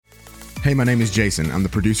Hey, my name is Jason. I'm the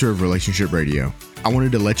producer of Relationship Radio. I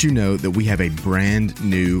wanted to let you know that we have a brand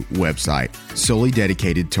new website solely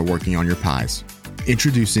dedicated to working on your pies.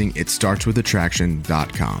 Introducing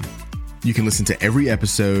itstartswithattraction.com. You can listen to every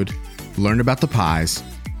episode, learn about the pies,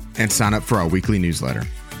 and sign up for our weekly newsletter.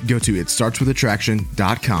 Go to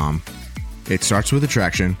itstartswithattraction.com. It starts with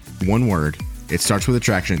attraction, one word,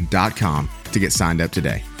 itstartswithattraction.com to get signed up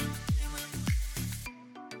today.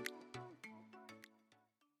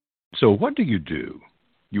 So what do?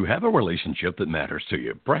 You have a relationship that matters to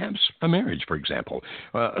you, perhaps a marriage, for example,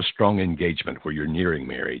 a strong engagement where you're nearing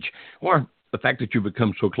marriage, or the fact that you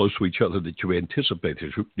become so close to each other that you anticipate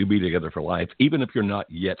that you'll be together for life, even if you're not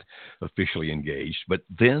yet officially engaged. But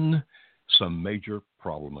then some major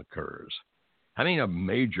problem occurs. I mean, a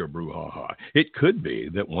major brouhaha. It could be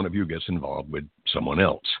that one of you gets involved with someone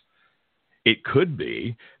else. It could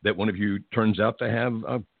be that one of you turns out to have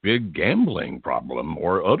a big gambling problem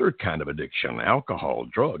or other kind of addiction, alcohol,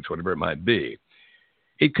 drugs, whatever it might be.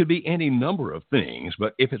 It could be any number of things,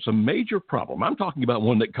 but if it's a major problem, I'm talking about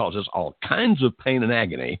one that causes all kinds of pain and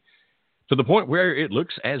agony to the point where it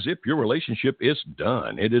looks as if your relationship is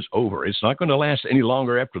done. It is over. It's not going to last any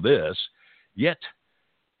longer after this. Yet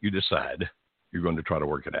you decide you're going to try to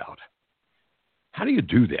work it out. How do you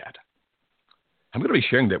do that? I'm going to be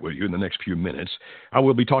sharing that with you in the next few minutes. I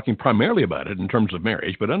will be talking primarily about it in terms of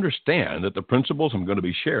marriage, but understand that the principles I'm going to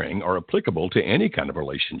be sharing are applicable to any kind of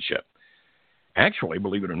relationship. Actually,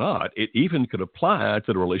 believe it or not, it even could apply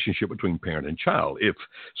to the relationship between parent and child if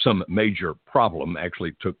some major problem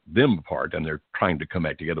actually took them apart and they're trying to come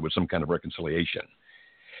back together with some kind of reconciliation.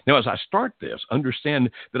 Now, as I start this, understand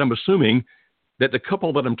that I'm assuming that the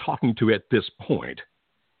couple that I'm talking to at this point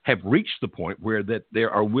have reached the point where that they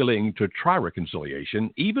are willing to try reconciliation,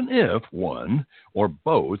 even if one or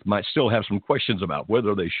both might still have some questions about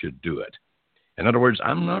whether they should do it. In other words,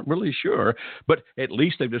 I'm not really sure, but at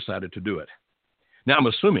least they've decided to do it. Now, I'm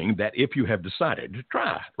assuming that if you have decided to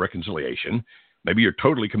try reconciliation, maybe you're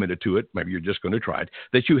totally committed to it, maybe you're just going to try it,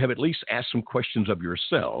 that you have at least asked some questions of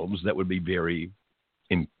yourselves that would be very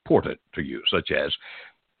important to you, such as,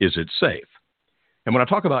 is it safe? And when I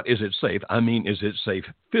talk about is it safe, I mean, is it safe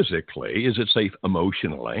physically? Is it safe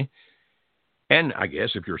emotionally? And I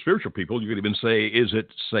guess if you're spiritual people, you could even say, is it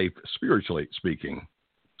safe spiritually speaking?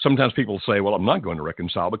 Sometimes people say, well, I'm not going to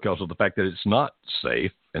reconcile because of the fact that it's not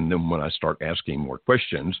safe. And then when I start asking more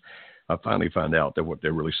questions, I finally find out that what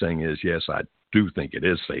they're really saying is, yes, I do think it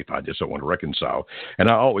is safe. I just don't want to reconcile. And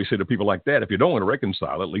I always say to people like that, if you don't want to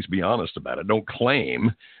reconcile, at least be honest about it. Don't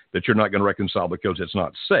claim that you're not going to reconcile because it's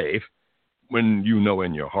not safe, when you know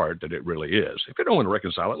in your heart that it really is. If you don't want to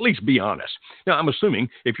reconcile, at least be honest. Now, I'm assuming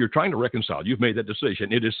if you're trying to reconcile, you've made that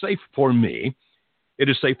decision. It is safe for me. It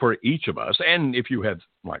is safe for each of us. And if you have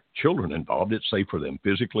like children involved, it's safe for them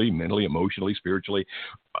physically, mentally, emotionally, spiritually.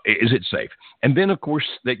 Is it safe? And then, of course,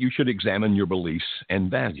 that you should examine your beliefs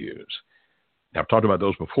and values. Now, I've talked about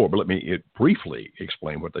those before, but let me briefly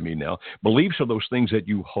explain what they mean now. Beliefs are those things that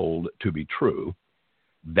you hold to be true.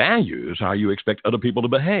 Values are how you expect other people to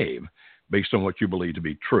behave based on what you believe to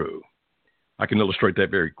be true. I can illustrate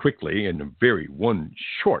that very quickly in one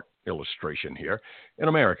short illustration here. In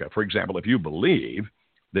America, for example, if you believe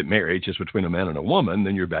that marriage is between a man and a woman,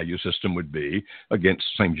 then your value system would be against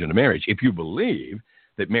same-gender marriage. If you believe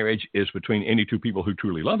that marriage is between any two people who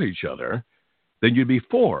truly love each other, then you'd be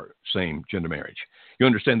for same-gender marriage. You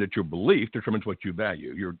understand that your belief determines what you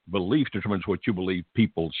value. Your belief determines what you believe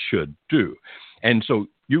people should do. And so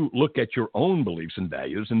you look at your own beliefs and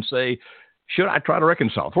values and say, should I try to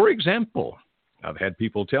reconcile? For example, I've had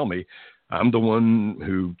people tell me I'm the one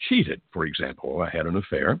who cheated, for example. I had an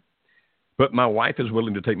affair, but my wife is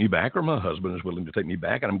willing to take me back or my husband is willing to take me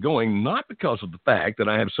back. And I'm going not because of the fact that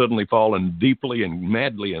I have suddenly fallen deeply and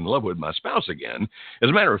madly in love with my spouse again. As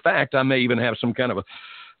a matter of fact, I may even have some kind of a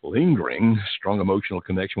lingering, strong emotional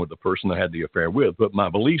connection with the person I had the affair with. But my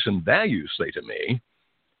beliefs and values say to me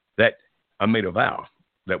that I made a vow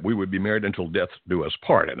that we would be married until death do us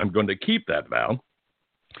part. And I'm going to keep that vow.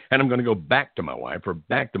 And I'm going to go back to my wife or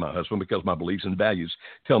back to my husband because my beliefs and values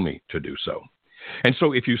tell me to do so. And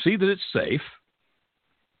so if you see that it's safe,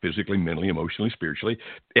 physically, mentally, emotionally, spiritually,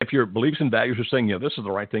 if your beliefs and values are saying, yeah, this is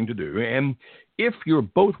the right thing to do, and if you're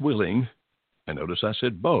both willing, and notice I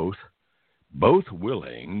said both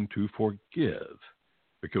willing to forgive,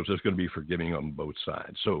 because there's going to be forgiving on both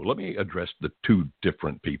sides. So let me address the two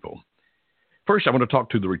different people. First, I want to talk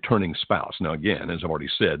to the returning spouse. Now, again, as I've already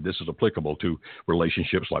said, this is applicable to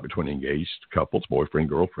relationships like between engaged couples, boyfriend,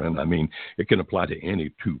 girlfriend. I mean, it can apply to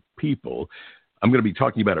any two people. I'm going to be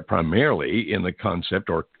talking about it primarily in the concept,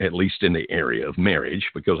 or at least in the area of marriage,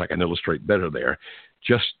 because I can illustrate better there.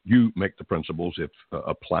 Just you make the principles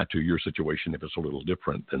apply to your situation if it's a little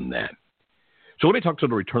different than that. So let me talk to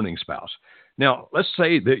the returning spouse. Now, let's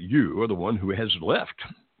say that you are the one who has left,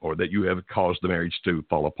 or that you have caused the marriage to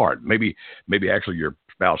fall apart. Maybe actually your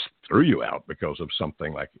spouse threw you out because of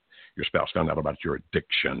something, like your spouse found out about your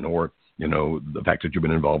addiction, or the fact that you've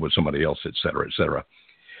been involved with somebody else, et cetera, et cetera.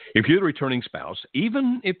 If you're the returning spouse,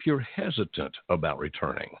 even if you're hesitant about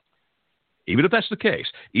returning, even if that's the case,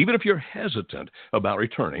 even if you're hesitant about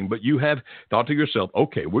returning, but you have thought to yourself,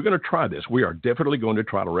 okay, we're going to try this. We are definitely going to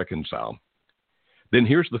try to reconcile. Then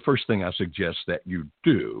here's the first thing I suggest that you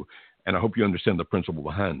do, and I hope you understand the principle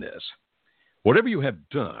behind this. Whatever you have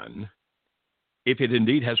done, if it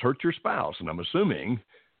indeed has hurt your spouse, and I'm assuming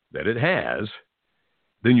that it has,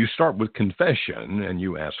 then you start with confession and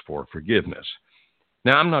you ask for forgiveness.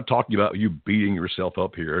 Now, I'm not talking about you beating yourself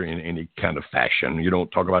up here in any kind of fashion. You don't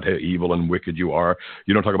talk about how evil and wicked you are.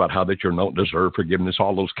 You don't talk about how that you don't deserve forgiveness,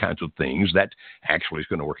 all those kinds of things. That actually is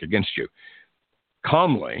going to work against you.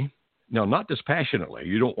 Calmly, now, not dispassionately.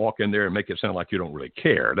 You don't walk in there and make it sound like you don't really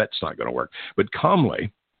care. That's not going to work. But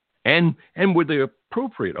calmly and with the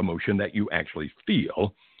appropriate emotion that you actually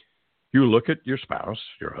feel, you look at your spouse,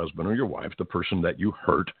 your husband or your wife, the person that you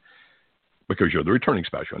hurt, because you're the returning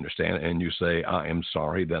spouse, you understand, and you say, I am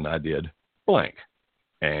sorry, then I did blank.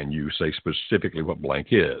 And you say specifically what blank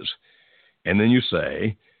is. And then you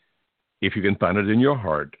say, if you can find it in your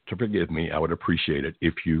heart to forgive me, I would appreciate it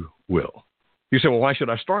if you will. You say, well, why should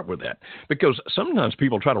I start with that? Because sometimes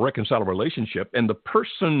people try to reconcile a relationship, and the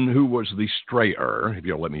person who was the strayer, if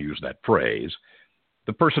you'll let me use that phrase,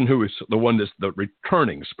 the person who is the one that's the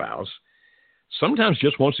returning spouse, sometimes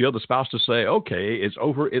just wants the other spouse to say, okay, it's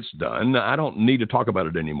over, it's done. I don't need to talk about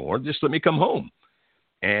it anymore. Just let me come home,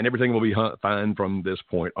 and everything will be fine from this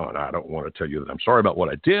point on. I don't want to tell you that I'm sorry about what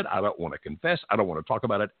I did. I don't want to confess. I don't want to talk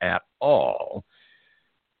about it at all.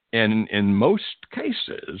 And in most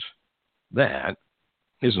cases, that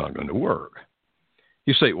is not going to work.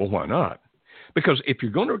 You say, well, why not? Because if you're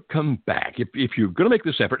going to come back, if you're going to make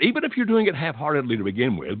this effort, even if you're doing it half-heartedly to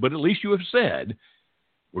begin with, but at least you have said,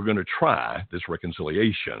 we're going to try this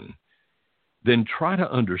reconciliation, then try to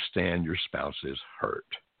understand your spouse's hurt.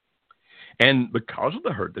 And because of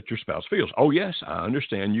the hurt that your spouse feels, oh, yes, I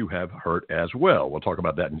understand you have hurt as well. We'll talk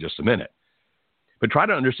about that in just a minute. But try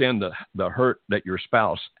to understand the hurt that your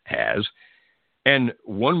spouse has. And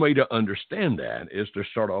one way to understand that is to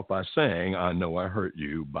start off by saying, I know I hurt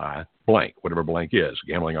you by blank, whatever blank is,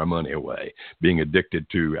 gambling our money away, being addicted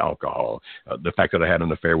to alcohol, the fact that I had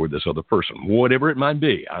an affair with this other person, whatever it might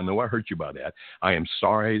be. I know I hurt you by that. I am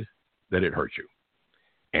sorry that it hurt you.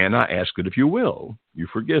 And I ask that if you will, you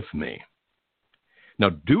forgive me. Now,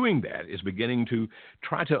 doing that is beginning to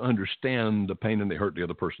try to understand the pain and the hurt the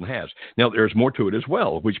other person has. Now, there's more to it as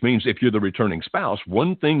well, which means if you're the returning spouse,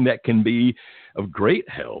 one thing that can be of great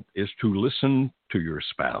help is to listen to your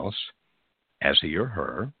spouse as he or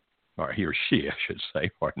her, or he or she, I should say,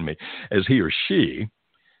 pardon me, as he or she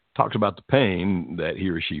talks about the pain that he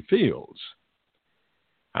or she feels.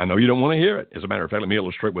 I know you don't want to hear it. As a matter of fact, let me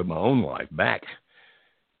illustrate with my own life. Back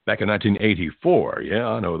in 1984, yeah,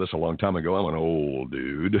 I know this a long time ago. I'm an old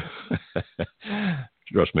dude.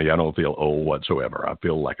 Trust me, I don't feel old whatsoever. I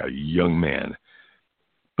feel like a young man.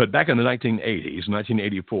 But back in the 1980s,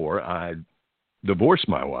 1984, I divorced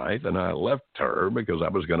my wife, and I left her because I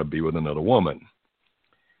was going to be with another woman.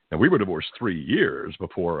 And we were divorced 3 years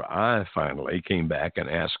before I finally came back and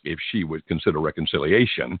asked if she would consider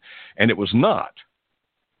reconciliation, and it was not.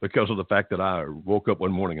 Because of the fact that I woke up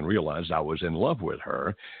one morning and realized I was in love with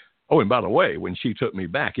her. Oh, and by the way, when she took me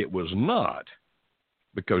back, it was not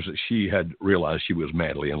because she had realized she was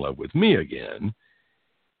madly in love with me again.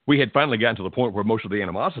 We had finally gotten to the point where most of the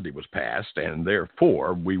animosity was past, and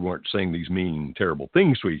therefore we weren't saying these mean, terrible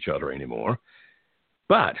things to each other anymore.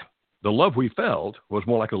 But the love we felt was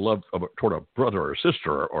more like a love toward a brother or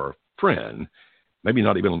sister or a friend, maybe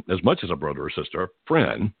not even as much as a brother or sister, a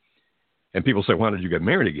friend. And people say, why did you get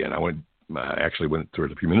married again? I actually went through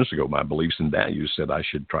it a few minutes ago. My beliefs and values said I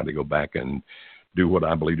should try to go back and do what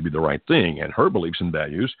I believe to be the right thing. And her beliefs and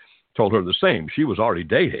values told her the same. She was already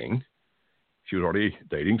dating. She was already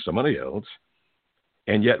dating somebody else.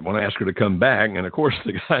 And yet when I asked her to come back, and of course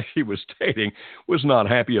the guy she was dating was not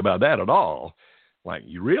happy about that at all. Like,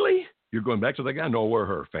 you really? You're going back to the guy? Nor were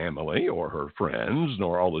her family or her friends,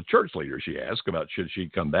 nor all the church leaders she asked about should she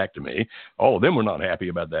come back to me. All of them were not happy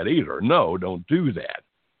about that either. No, don't do that.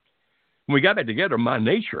 When we got back together, my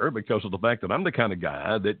nature, because of the fact that I'm the kind of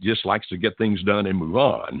guy that just likes to get things done and move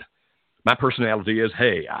on, my personality is,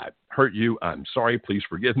 hey, I hurt you. I'm sorry. Please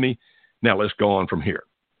forgive me. Now let's go on from here.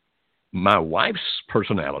 my wife's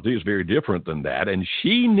personality is very different than that, and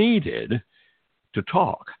she needed to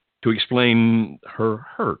talk to explain her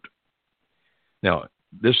hurt. Now,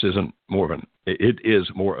 this isn't it is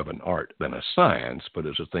more of an art than a science, but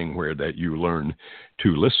it's a thing where that you learn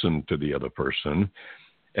to listen to the other person.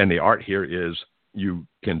 And the art here is you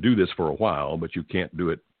can do this for a while, but you can't do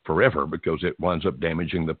it forever because it winds up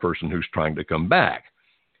damaging the person who's trying to come back.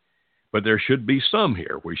 But there should be some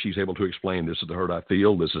here where she's able to explain, this is the hurt I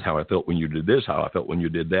feel, this is how I felt when you did this, how I felt when you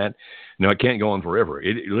did that. No, it can't go on forever.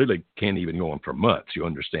 It literally can't even go on for months, you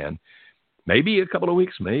understand. Maybe a couple of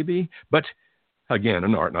weeks, maybe. But again,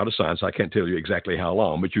 an art, not a science. I can't tell you exactly how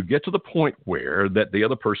long, but you get to the point where that the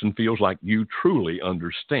other person feels like you truly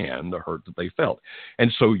understand the hurt that they felt.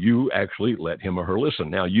 And so you actually let him or her listen.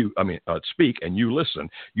 Now speak and you listen.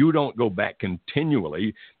 You don't go back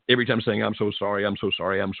continually every time saying, I'm so sorry, I'm so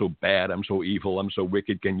sorry, I'm so bad, I'm so evil, I'm so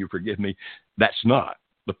wicked, can you forgive me? That's not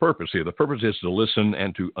the purpose here. The purpose is to listen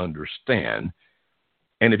and to understand.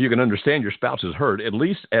 And if you can understand your spouse's hurt, at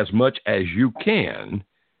least as much as you can,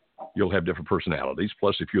 you'll have different personalities.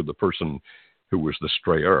 Plus, if you're the person who was the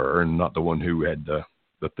strayer and not the one who had the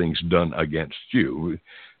things done against you,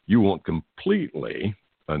 you won't completely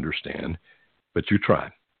understand, but you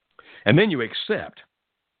try. And then you accept.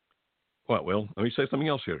 Well, let me say something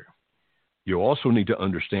else here. You also need to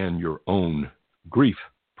understand your own grief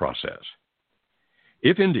process.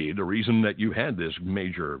 If indeed the reason that you had this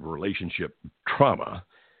major relationship trauma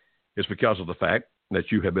is because of the fact that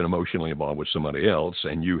you have been emotionally involved with somebody else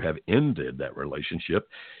and you have ended that relationship,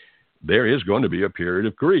 there is going to be a period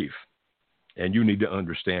of grief. And you need to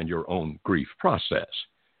understand your own grief process.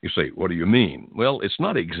 You say, what do you mean? Well, it's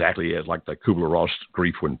not exactly as like the Kubler-Ross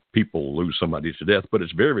grief when people lose somebody to death, but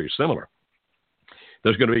it's very, very similar.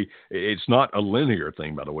 There's going to be, it's not a linear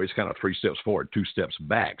thing, by the way. It's kind of 3 steps forward, 2 steps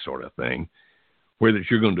back sort of thing, where that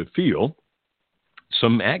you're going to feel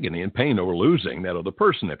some agony and pain over losing that other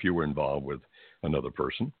person if you were involved with another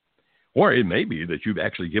person. Or it may be that you've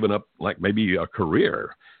actually given up, like maybe a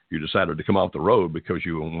career. You decided to come off the road because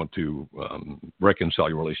you want to reconcile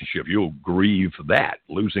your relationship. You'll grieve that,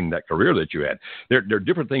 losing that career that you had. There are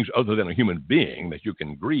different things other than a human being that you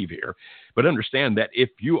can grieve here. But understand that if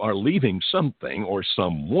you are leaving something or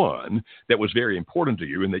someone that was very important to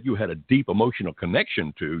you and that you had a deep emotional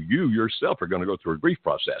connection to, you yourself are going to go through a grief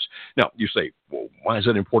process. Now, you say, well, why is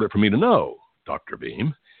that important for me to know, Dr.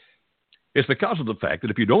 Beam? It's because of the fact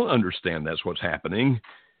that if you don't understand that's what's happening,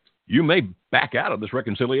 you may back out of this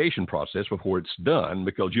reconciliation process before it's done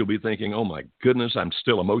because you'll be thinking, oh, my goodness, I'm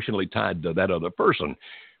still emotionally tied to that other person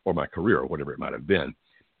or my career or whatever it might have been.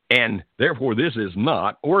 And therefore, this is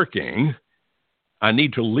not working. I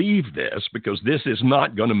need to leave this because this is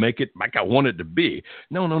not going to make it like I want it to be.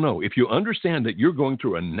 No. If you understand that you're going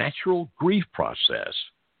through a natural grief process,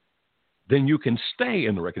 then you can stay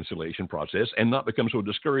in the reconciliation process and not become so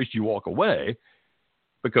discouraged you walk away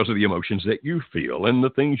because of the emotions that you feel. And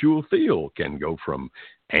the things you will feel can go from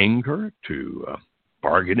anger to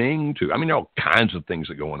bargaining to, all kinds of things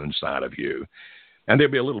that go on inside of you. And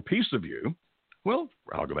there'll be a little piece of you. Well,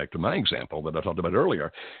 I'll go back to my example that I talked about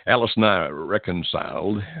earlier. Alice and I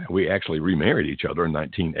reconciled. We actually remarried each other in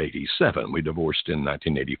 1987. We divorced in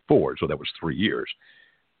 1984, so that was 3 years.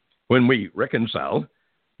 When we reconciled,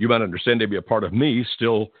 you might understand there'd be a part of me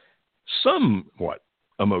still somewhat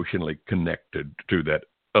emotionally connected to that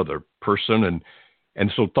other person.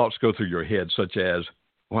 And so thoughts go through your head such as,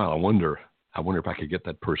 wow, I wonder if I could get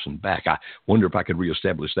that person back. I wonder if I could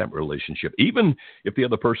reestablish that relationship, even if the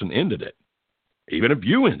other person ended it, even if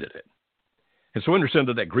you ended it. And so understand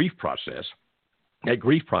that grief process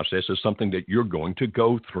is something that you're going to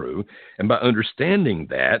go through. And by understanding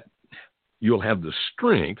that, you'll have the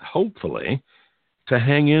strength, hopefully, to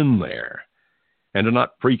hang in there and to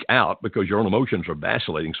not freak out because your own emotions are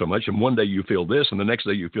vacillating so much. And one day you feel this, and the next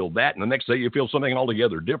day you feel that, and the next day you feel something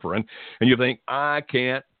altogether different. And you think, I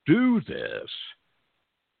can't do this.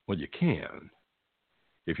 Well, you can,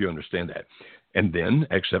 if you understand that. And then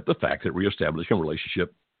accept the fact that reestablishing a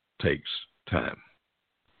relationship takes time.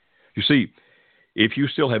 You see, if you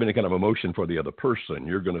still have any kind of emotion for the other person,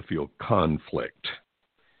 you're going to feel conflict.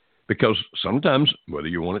 Because sometimes, whether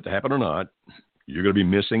you want it to happen or not, you're going to be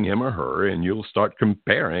missing him or her, and you'll start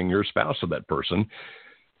comparing your spouse to that person.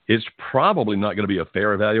 It's probably not going to be a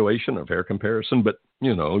fair evaluation or fair comparison, but,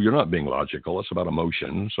 you're not being logical. It's about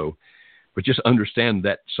emotion. But just understand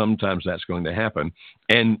that sometimes that's going to happen.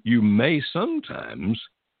 And you may sometimes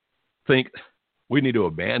think, we need to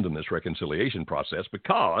abandon this reconciliation process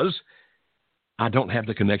because I don't have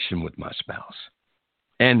the connection with my spouse.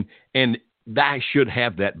 And I should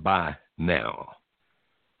have that by now.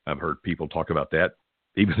 I've heard people talk about that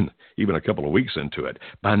even a couple of weeks into it.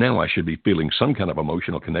 By now, I should be feeling some kind of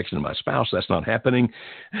emotional connection to my spouse. That's not happening.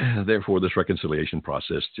 Therefore, this reconciliation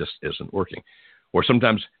process just isn't working. Or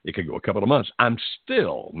sometimes it could go a couple of months. I'm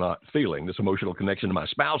still not feeling this emotional connection to my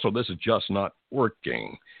spouse, so this is just not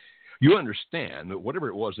working. You understand that whatever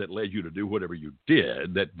it was that led you to do whatever you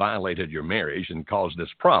did that violated your marriage and caused this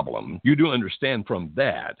problem, you do understand from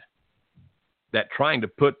that trying to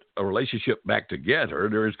put a relationship back together,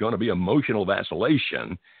 there is going to be emotional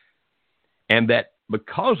vacillation, and that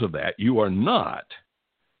because of that, you are not,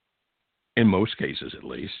 in most cases at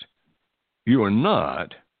least, you are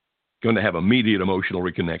not going to have immediate emotional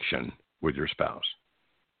reconnection with your spouse.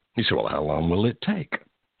 He said, well, how long will it take?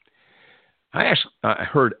 I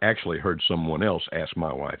actually heard someone else ask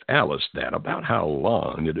my wife, Alice, that about how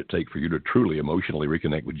long did it take for you to truly emotionally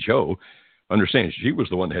reconnect with Joe? Understand, she was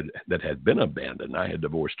the one that had been abandoned. I had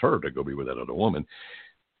divorced her to go be with that other woman.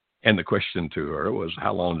 And the question to her was,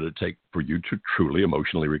 how long did it take for you to truly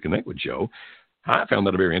emotionally reconnect with Joe? I found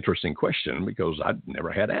that a very interesting question because I'd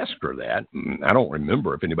never had asked her that. I don't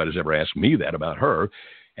remember if anybody's ever asked me that about her.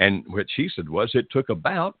 And what she said was it took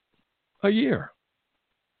about a year.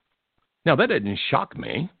 Now, that didn't shock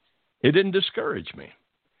me. It didn't discourage me.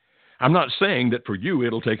 I'm not saying that for you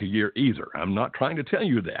it'll take a year either. I'm not trying to tell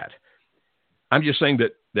you that. I'm just saying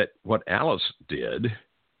that what Alice did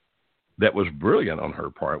that was brilliant on her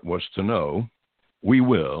part was to know we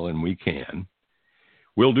will and we can.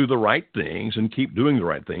 We'll do the right things and keep doing the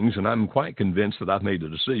right things, and I'm quite convinced that I've made a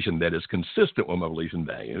decision that is consistent with my beliefs and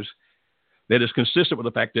values, that is consistent with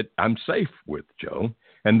the fact that I'm safe with Joe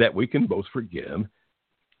and that we can both forgive,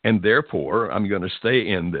 and therefore I'm going to stay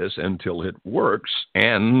in this until it works,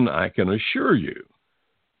 and I can assure you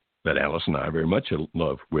that Alice and I are very much in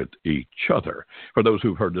love with each other. For those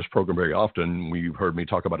who've heard this program very often, we've heard me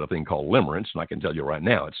talk about a thing called limerence, and I can tell you right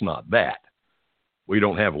now, it's not that. We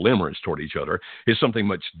don't have limerence toward each other. It's something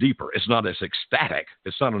much deeper. It's not as ecstatic.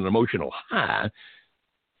 It's not an emotional high.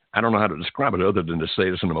 I don't know how to describe it other than to say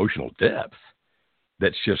it's an emotional depth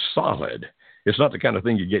that's just solid. It's not the kind of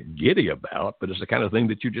thing you get giddy about, but it's the kind of thing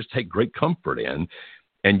that you just take great comfort in,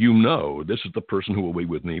 and you know this is the person who will be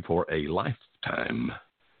with me for a lifetime.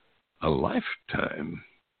 A lifetime.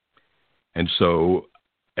 And so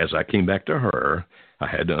as I came back to her, I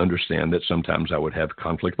had to understand that sometimes I would have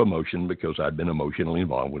conflict of emotion because I'd been emotionally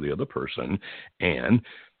involved with the other person, and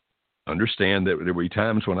understand that there were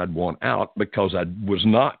times when I'd want out because I was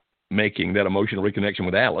not making that emotional reconnection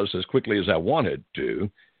with Alice as quickly as I wanted to.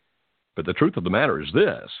 But the truth of the matter is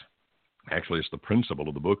this. Actually, it's the principle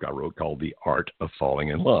of the book I wrote called The Art of Falling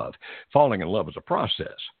in Love. Falling in love is a process.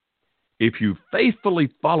 If you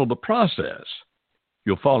faithfully follow the process,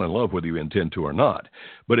 you'll fall in love whether you intend to or not.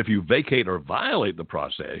 But if you vacate or violate the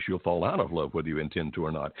process, you'll fall out of love whether you intend to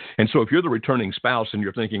or not. And so if you're the returning spouse and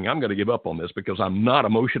you're thinking, I'm going to give up on this because I'm not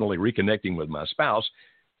emotionally reconnecting with my spouse,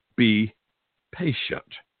 be patient.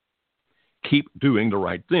 Keep doing the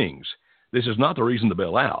right things. This is not the reason to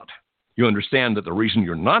bail out. You understand that the reason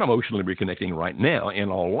you're not emotionally reconnecting right now, in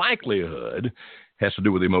all likelihood, has to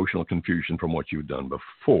do with emotional confusion from what you've done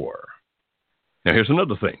before. Now, here's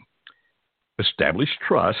another thing. Establish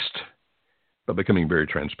trust by becoming very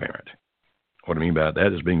transparent. What I mean by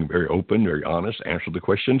that is being very open, very honest, answer the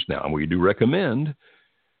questions. Now, we do recommend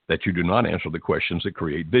that you do not answer the questions that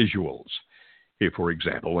create visuals. If, for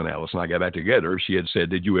example, when Alice and I got back together, she had said,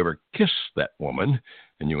 did you ever kiss that woman?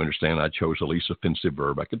 And you understand I chose the least offensive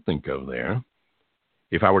verb I could think of there.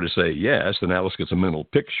 If I were to say yes, then Alice gets a mental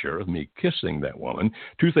picture of me kissing that woman.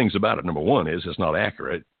 Two things about it. Number one is it's not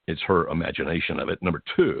accurate. It's her imagination of it. Number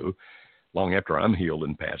two, long after I'm healed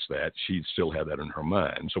and past that, she'd still have that in her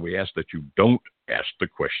mind. So we ask that you don't ask the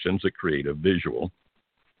questions that create a visual,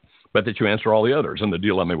 but that you answer all the others. And the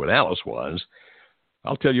deal I made with Alice was,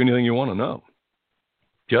 I'll tell you anything you want to know.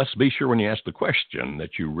 Just be sure when you ask the question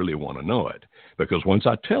that you really want to know it. Because once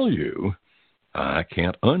I tell you, I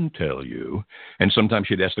can't untell you. And sometimes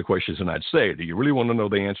she'd ask the questions and I'd say, do you really want to know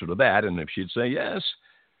the answer to that? And if she'd say yes,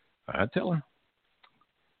 I'd tell her.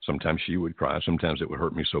 Sometimes she would cry. Sometimes it would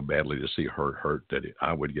hurt me so badly to see her hurt that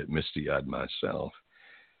I would get misty-eyed myself.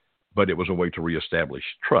 But it was a way to reestablish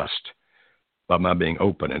trust by my being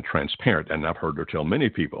open and transparent. And I've heard her tell many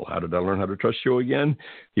people, how did I learn how to trust you again?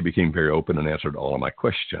 He became very open and answered all of my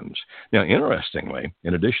questions. Now, interestingly,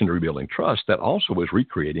 in addition to rebuilding trust, that also was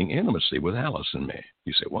recreating intimacy with Alice and me.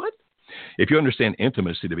 You say, what? If you understand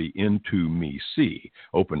intimacy to be into-me-see,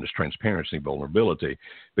 openness, transparency, vulnerability,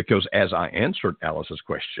 because as I answered Alice's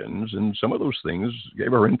questions, and some of those things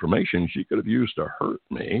gave her information she could have used to hurt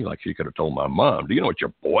me, like she could have told my mom, do you know what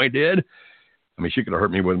your boy did? I mean, she could have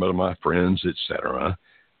hurt me with one of my friends, etc.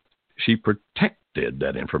 She protected accepted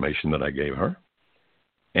that information that I gave her.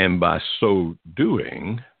 And by so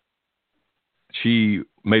doing, she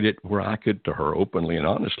made it where I could, to her openly and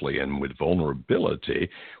honestly and with vulnerability,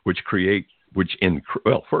 which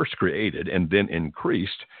first created and then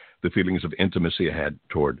increased the feelings of intimacy I had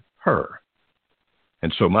toward her.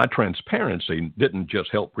 And so my transparency didn't just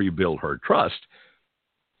help rebuild her trust.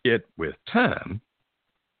 It, with time,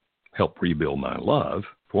 helped rebuild my love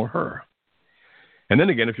for her. And then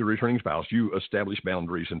again, if you're a returning spouse, you establish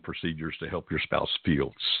boundaries and procedures to help your spouse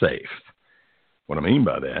feel safe. What I mean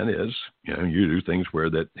by that is, you do things where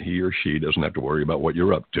that he or she doesn't have to worry about what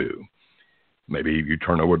you're up to. Maybe you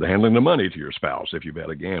turn over the handling the money to your spouse if you've had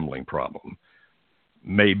a gambling problem.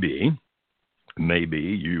 Maybe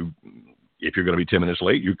you, if you're going to be 10 minutes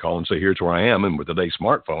late, you call and say, here's where I am. And with today's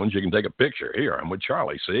smartphones, you can take a picture. Here, I'm with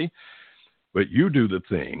Charlie, see? But you do the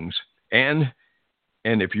things, and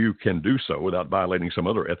if you can do so without violating some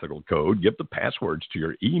other ethical code, give the passwords to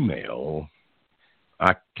your email.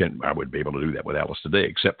 I would be able to do that with Alice today,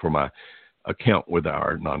 except for my account with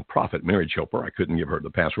our nonprofit Marriage Helper. I couldn't give her the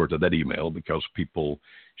password to that email because people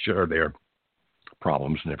share their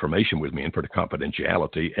problems and information with me, and for the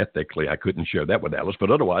confidentiality, ethically, I couldn't share that with Alice.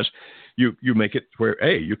 But otherwise, you make it where,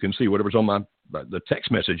 hey, you can see whatever's on the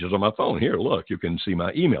text messages on my phone. Here, look, you can see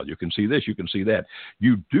my email. You can see this. You can see that.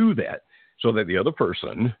 You do that so that the other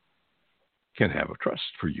person can have a trust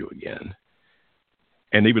for you again.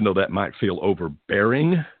 And even though that might feel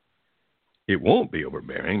overbearing, it won't be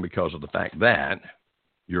overbearing because of the fact that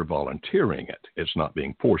you're volunteering it. It's not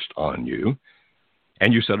being forced on you.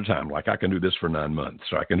 And you set a time, like I can do this for 9 months,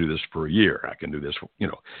 or I can do this for a year. I can do this,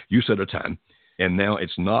 you set a time. And now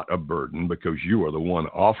it's not a burden because you are the one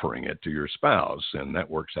offering it to your spouse. And that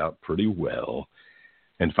works out pretty well.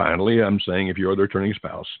 And finally, I'm saying if you're the returning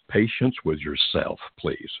spouse, patience with yourself,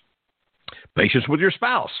 please. Patience with your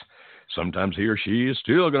spouse. Sometimes he or she is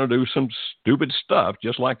still going to do some stupid stuff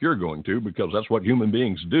just like you're going to, because that's what human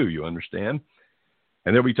beings do, you understand?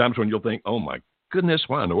 And there'll be times when you'll think, oh my goodness,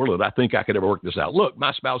 why in the world did I think I could ever work this out? Look,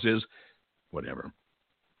 my spouse is whatever.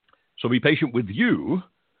 So be patient with you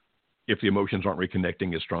if the emotions aren't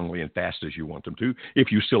reconnecting as strongly and fast as you want them to,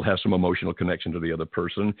 if you still have some emotional connection to the other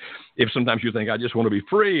person, if sometimes you think, I just want to be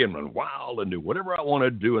free and run wild and do whatever I want to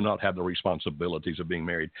do and not have the responsibilities of being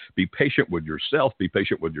married. Be patient with yourself. Be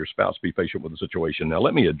patient with your spouse. Be patient with the situation. Now,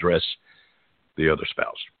 let me address the other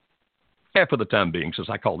spouse. And for the time being, since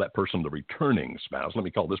I call that person the returning spouse, let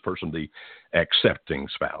me call this person the accepting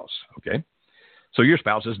spouse, okay? So your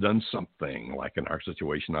spouse has done something, like in our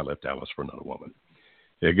situation, I left Alice for another woman.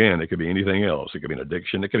 Again, it could be anything else. It could be an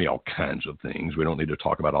addiction. It could be all kinds of things. We don't need to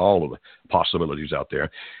talk about all of the possibilities out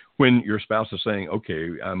there. When your spouse is saying, okay,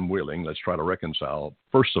 I'm willing, let's try to reconcile.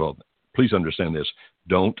 First of all, please understand this.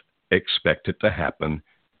 Don't expect it to happen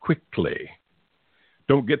quickly.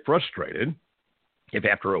 Don't get frustrated if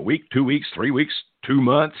after a week, 2 weeks, 3 weeks, 2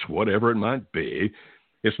 months, whatever it might be,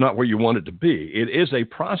 it's not where you want it to be. It is a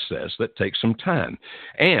process that takes some time.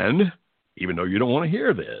 And even though you don't want to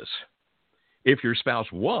hear this, if your spouse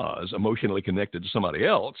was emotionally connected to somebody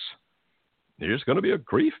else, there's going to be a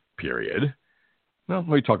grief period. Well, let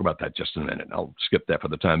me talk about that just in a minute. I'll skip that for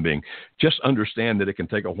the time being. Just understand that it can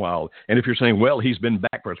take a while. And if you're saying, well, he's been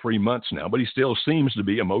back for 3 months now, but he still seems to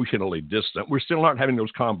be emotionally distant, we're still not having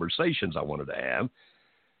those conversations I wanted to have.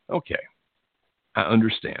 Okay, I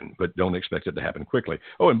understand, but don't expect it to happen quickly.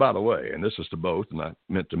 Oh, and by the way, and this is to both, and I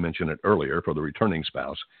meant to mention it earlier for the returning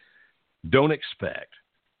spouse, don't expect,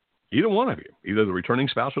 either one of you, either the returning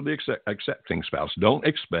spouse or the accepting spouse, don't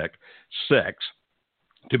expect sex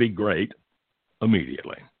to be great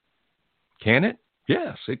immediately. Can it?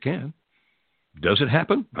 Yes, it can. Does it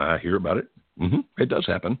happen? I hear about it. It does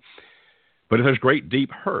happen. But if there's great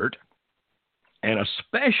deep hurt, and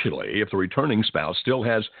especially if the returning spouse still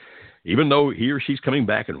has, even though he or she's coming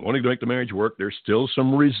back and wanting to make the marriage work, there's still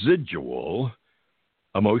some residual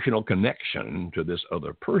emotional connection to this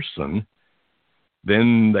other person,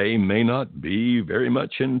 then they may not be very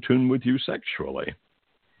much in tune with you sexually.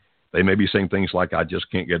 They may be saying things like, I just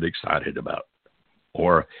can't get excited about,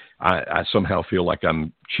 or I somehow feel like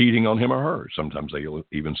I'm cheating on him or her. Sometimes they'll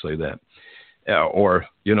even say that. Or,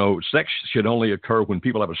 sex should only occur when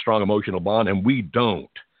people have a strong emotional bond, and we don't.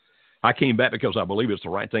 I came back because I believe it's the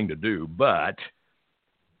right thing to do, but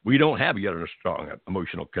we don't have yet a strong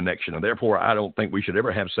emotional connection, and therefore I don't think we should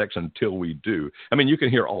ever have sex until we do. I mean, you can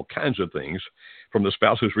hear all kinds of things from the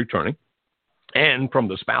spouse who's returning and from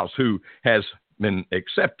the spouse who has been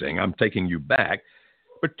accepting, I'm taking you back,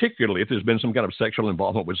 particularly if there's been some kind of sexual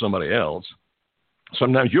involvement with somebody else.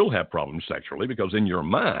 Sometimes you'll have problems sexually because in your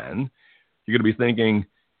mind, you're going to be thinking,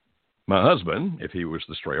 My husband, if he was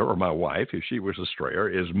the strayer, or my wife, if she was the strayer,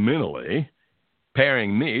 is mentally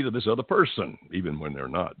pairing me to this other person. Even when they're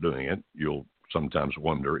not doing it, you'll sometimes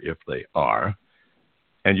wonder if they are.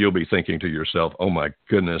 And you'll be thinking to yourself, oh my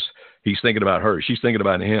goodness, he's thinking about her, she's thinking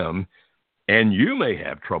about him. And you may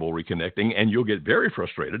have trouble reconnecting, and you'll get very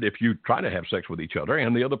frustrated if you try to have sex with each other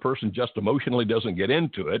and the other person just emotionally doesn't get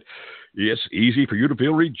into it. It's easy for you to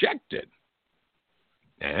feel rejected.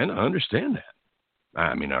 And I understand that.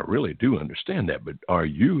 I mean, I really do understand that. But are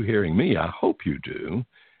you hearing me? I hope you do.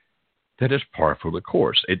 That is par for the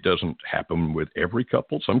course. It doesn't happen with every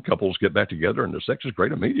couple. Some couples get back together and the sex is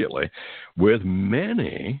great immediately. With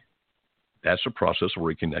many, that's a process of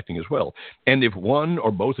reconnecting as well. And if one or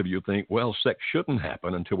both of you think, well, sex shouldn't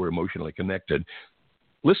happen until we're emotionally connected,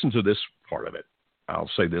 listen to this part of it. I'll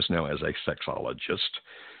say this now as a sexologist.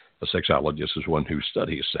 A sexologist is one who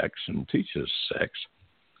studies sex and teaches sex.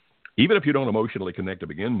 Even if you don't emotionally connect to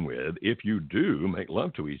begin with, if you do make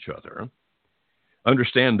love to each other,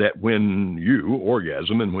 understand that when you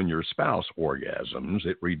orgasm and when your spouse orgasms,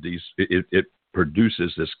 it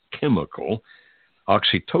produces this chemical,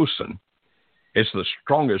 oxytocin. It's the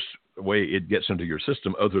strongest way it gets into your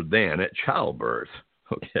system other than at childbirth.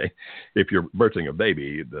 Okay, if you're birthing a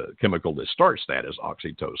baby, the chemical that starts that is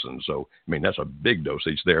oxytocin. So, I mean, that's a big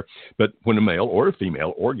dosage there. But when a male or a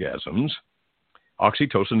female orgasms,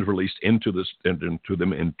 oxytocin is released into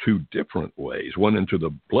them in two different ways. One into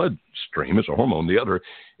the bloodstream, it's a hormone. The other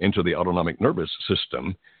into the autonomic nervous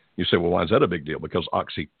system. You say, well, why is that a big deal? Because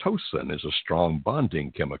oxytocin is a strong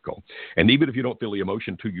bonding chemical. And even if you don't feel the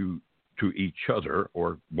emotion to each other,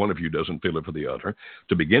 or one of you doesn't feel it for the other,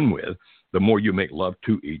 to begin with, the more you make love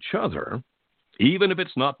to each other, even if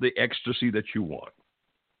it's not the ecstasy that you want,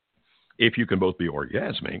 if you can both be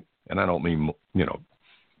orgasmic, and I don't mean,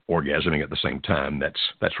 orgasming at the same time,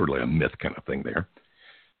 that's really a myth kind of thing there.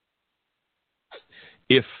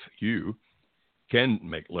 If you can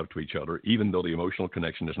make love to each other, even though the emotional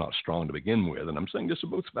connection is not strong to begin with, and I'm saying this to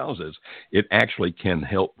both spouses, it actually can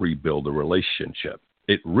help rebuild the relationship.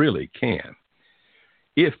 It really can.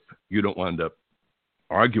 If you don't wind up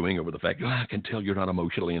arguing over the fact, I can tell you're not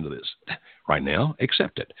emotionally into this. Right now,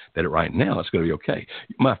 accept it. That right now it's going to be okay.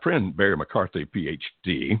 My friend Barry McCarthy,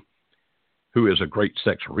 PhD, who is a great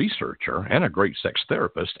sex researcher and a great sex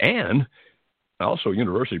therapist and also a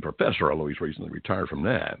university professor, although he's recently retired from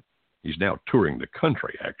that. He's now touring the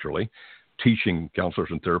country, actually, teaching counselors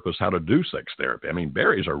and therapists how to do sex therapy. I mean,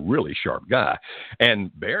 Barry's a really sharp guy.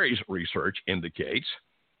 And Barry's research indicates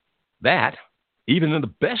that even in the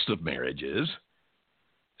best of marriages,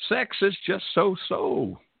 sex is just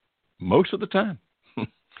so most of the time.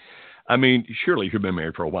 I mean, surely if you've been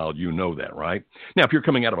married for a while, you know that, right? Now, if you're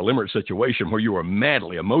coming out of a limerence situation where you are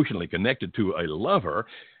madly emotionally connected to a lover,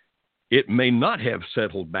 it may not have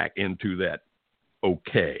settled back into that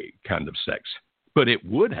okay kind of sex, but it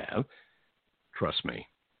would have. Trust me,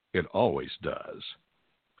 it always does.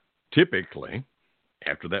 Typically,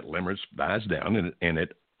 after that limerence dies down, and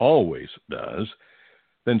it always does,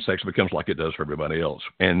 then sex becomes like it does for everybody else.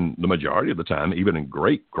 And the majority of the time, even in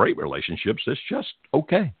great relationships, it's just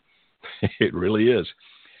okay. It really is.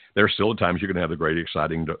 There are still times you're going to have the great,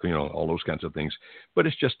 exciting, all those kinds of things, but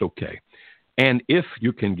it's just okay. And if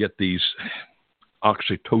you can get these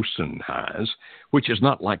oxytocin highs, which is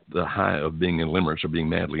not like the high of being in limerence or being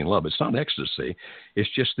madly in love. It's not ecstasy. It's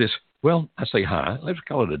just this, well, I say high, let's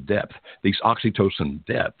call it a depth. These oxytocin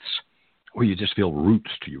depths where you just feel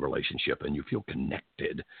roots to your relationship and you feel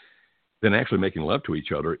connected. Then actually making love to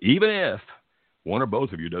each other, even if one or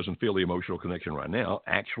both of you doesn't feel the emotional connection right now,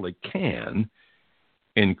 actually can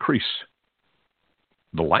increase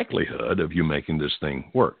the likelihood of you making this thing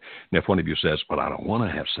work. Now, if one of you says, well, I don't want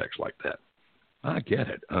to have sex like that, I get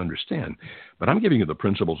it. I understand. But I'm giving you the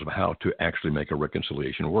principles of how to actually make a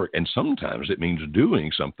reconciliation work. And sometimes it means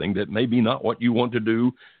doing something that may be not what you want to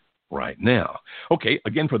do right now. Okay,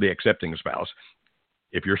 again, for the accepting spouse,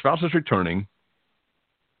 if your spouse is returning,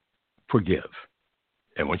 forgive.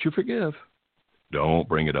 And once you forgive, don't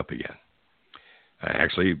bring it up again. I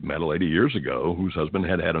actually met a lady years ago whose husband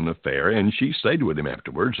had an affair, and she stayed with him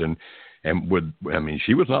afterwards.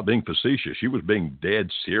 She was not being facetious. She was being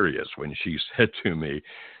dead serious when she said to me,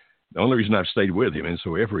 the only reason I've stayed with him, and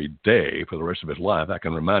so every day for the rest of his life, I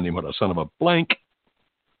can remind him what a son of a blank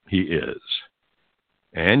he is.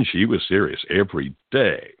 And she was serious. Every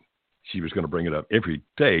day she was going to bring it up. Every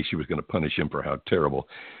day she was going to punish him for how terrible.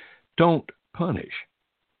 Don't punish.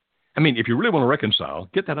 I mean, if you really want to reconcile,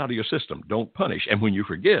 get that out of your system. Don't punish. And when you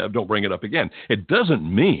forgive, don't bring it up again. It doesn't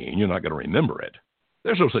mean you're not going to remember it.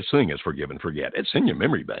 There's no such thing as forgive and forget. It's in your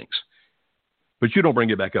memory banks. but you don't bring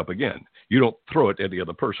it back up again. You don't throw it at the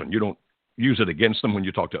other person. You don't use it against them when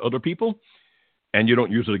you talk to other people, and you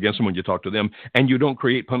don't use it against them when you talk to them, and you don't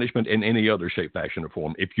create punishment in any other shape, fashion, or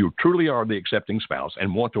form. If you truly are the accepting spouse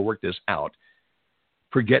and want to work this out,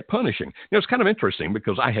 forget punishing. It's kind of interesting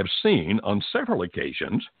because I have seen on several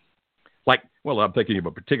occasions, I'm thinking of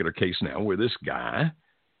a particular case now where this guy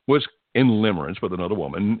was in limerence with another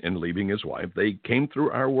woman and leaving his wife. They came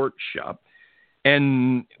through our workshop,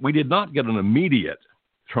 and we did not get an immediate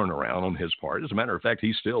turnaround on his part. As a matter of fact,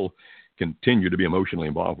 he still continued to be emotionally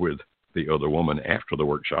involved with the other woman after the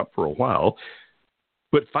workshop for a while.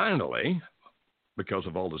 But finally, because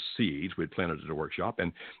of all the seeds we had planted at the workshop,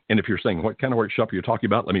 and if you're saying, what kind of workshop are you talking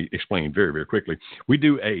about? Let me explain very, very quickly. We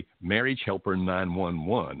do a Marriage Helper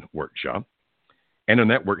 911 workshop. And in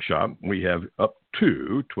that workshop, we have up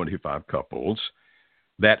to 25 couples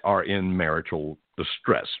that are in marital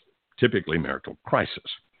distress, typically marital crisis.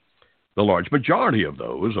 The large majority of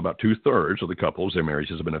those, about 2/3 of the couples, their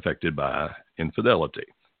marriages have been affected by infidelity,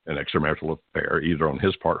 an extramarital affair, either on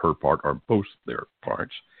his part, her part, or both their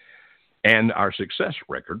parts. And our success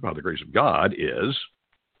record, by the grace of God, is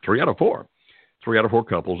 3 out of 4. 3 out of 4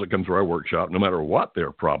 couples that come through our workshop, no matter what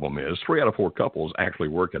their problem is, 3 out of 4 couples actually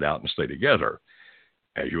work it out and stay together.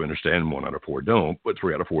 As you understand, 1 out of 4 don't, but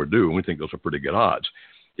 3 out of 4 do, and we think those are pretty good odds.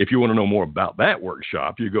 If you want to know more about that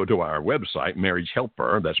workshop, you go to our website, Marriage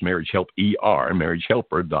Helper, that's Marriage Help ER,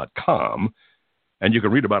 marriagehelper.com, and you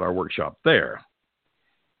can read about our workshop there.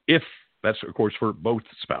 If that's, of course, for both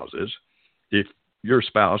spouses. If your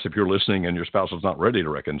spouse, if you're listening and your spouse is not ready to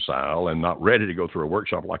reconcile and not ready to go through a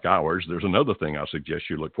workshop like ours, there's another thing I suggest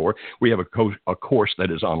you look for. We have a course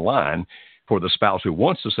that is online for the spouse who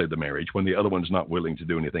wants to save the marriage when the other one's not willing to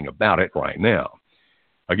do anything about it right now.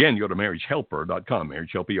 Again, go to marriagehelper.com,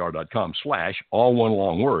 marriagehelper.com / all one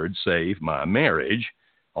long word, save my marriage,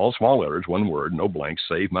 all small letters, one word, no blanks,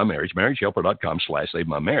 save my marriage, marriagehelper.com / save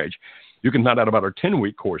my marriage. You can find out about our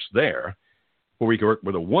 10-week course there, where we can work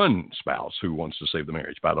with one spouse who wants to save the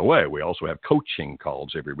marriage. By the way, we also have coaching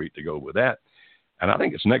calls every week to go with that. And I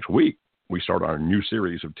think it's next week we start our new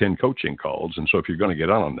series of 10 coaching calls. And so if you're going to get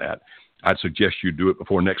on that, I'd suggest you do it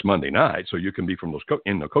before next Monday night so you can be from those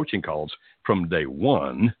in the coaching calls from day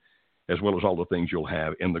one, as well as all the things you'll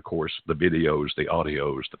have in the course, the videos, the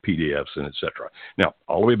audios, the PDFs, and et cetera. Now,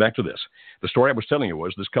 all the way back to this. The story I was telling you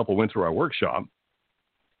was this couple went through our workshop.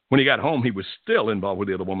 When he got home, he was still involved with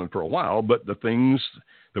the other woman for a while, but the things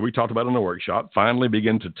that we talked about in the workshop finally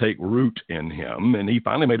began to take root in him, and he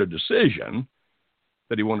finally made a decision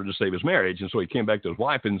that he wanted to save his marriage. And so he came back to his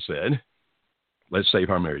wife and said, let's save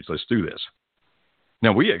our marriage. Let's do this.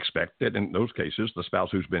 Now, we expect that in those cases, the spouse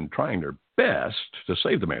who's been trying their best to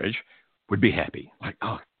save the marriage would be happy. Like,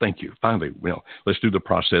 oh, thank you. Finally, let's do the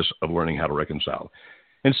process of learning how to reconcile.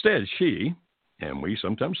 Instead, she, and we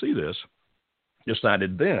sometimes see this,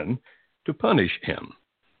 decided then to punish him.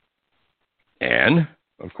 And,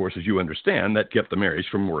 of course, as you understand, that kept the marriage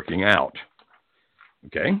from working out.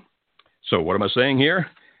 Okay? So what am I saying here?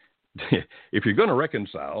 If you're going to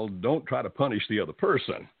reconcile, don't try to punish the other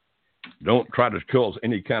person. Don't try to cause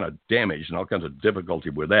any kind of damage and all kinds of difficulty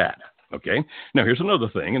with that. Okay? Now, here's another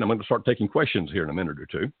thing, and I'm going to start taking questions here in a minute or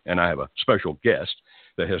two. And I have a special guest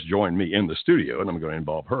that has joined me in the studio, and I'm going to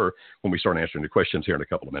involve her when we start answering the questions here in a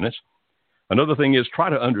couple of minutes. Another thing is try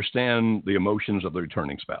to understand the emotions of the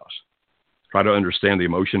returning spouse. Try to understand the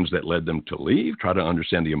emotions that led them to leave. Try to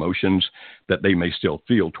understand the emotions that they may still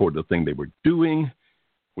feel toward the thing they were doing,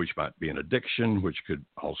 which might be an addiction, which could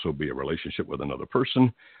also be a relationship with another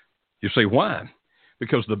person. You say, why?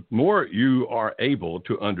 Because the more you are able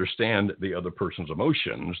to understand the other person's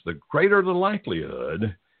emotions, the greater the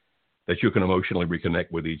likelihood that you can emotionally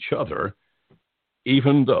reconnect with each other,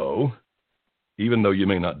 even though you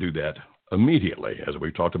may not do that immediately. As we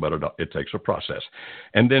talked about, it takes a process.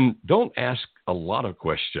 And then don't ask a lot of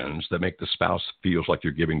questions that make the spouse feel like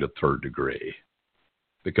you're giving the third degree.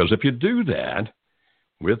 Because if you do that,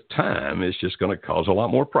 with time, it's just going to cause a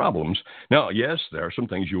lot more problems. Now, yes, there are some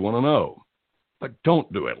things you want to know, but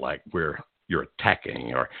don't do it like you're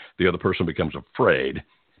attacking or the other person becomes afraid.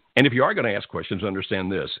 And if you are going to ask questions,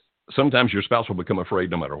 understand this. Sometimes your spouse will become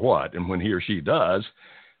afraid no matter what. And when he or she does,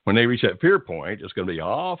 when they reach that fear point, it's going to be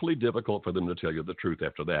awfully difficult for them to tell you the truth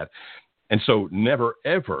after that. And so never,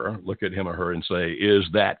 ever look at him or her and say, is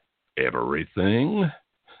that everything?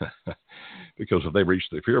 Because if they reach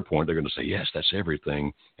the fear point, they're going to say, yes, that's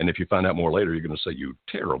everything. And if you find out more later, you're going to say, you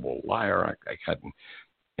terrible liar. I hadn't.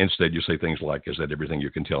 Instead, you say things like, is that everything you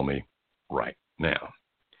can tell me right now?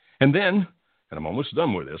 And then, and I'm almost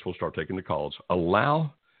done with this, we'll start taking the calls.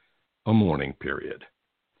 Allow a mourning period.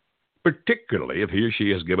 particularly if he or she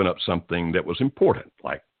has given up something that was important,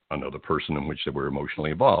 like another person in which they were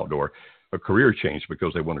emotionally involved, or a career change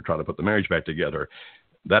because they want to try to put the marriage back together.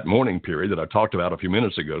 That mourning period that I talked about a few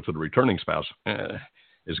minutes ago for the returning spouse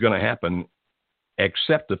is going to happen.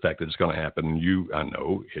 Accept the fact that it's going to happen. I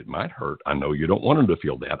know it might hurt. I know you don't want them to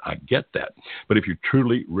feel that. I get that. But if you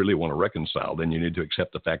truly, really want to reconcile, then you need to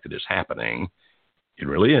accept the fact that it's happening. It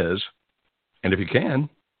really is. And if you can,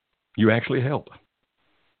 you actually help.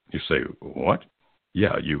 You say, what?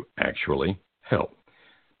 Yeah, you actually help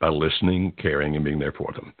by listening, caring, and being there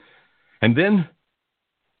for them. And then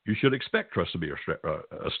you should expect trust to be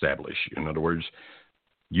established. In other words,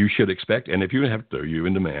 you should expect, and if you have to, you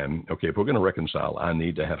and the man, okay, if we're going to reconcile, I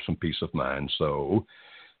need to have some peace of mind. So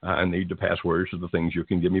I need the passwords to the things you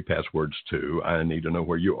can give me passwords to. I need to know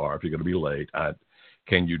where you are if you're going to be late.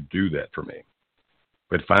 Can you do that for me?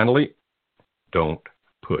 But finally, don't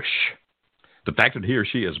push. The fact that he or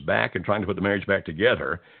she is back and trying to put the marriage back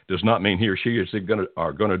together does not mean he or she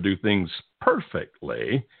are going to do things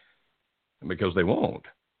perfectly, because they won't.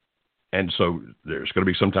 And so there's going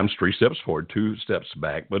to be sometimes 3 steps forward, 2 steps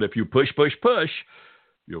back. But if you push,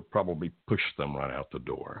 you'll probably push them right out the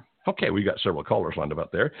door. Okay, we got several callers lined up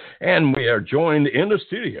out there. And we are joined in the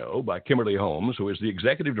studio by Kimberly Holmes, who is the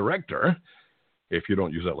executive director, if you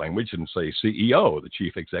don't use that language, and say CEO, the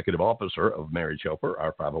chief executive officer of Marriage Helper,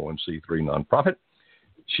 our 501c3 nonprofit.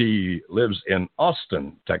 She lives in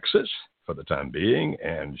Austin, Texas for the time being,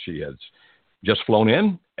 and she has just flown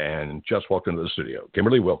in and just walked into the studio.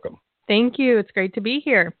 Kimberly, welcome. Thank you. It's great to be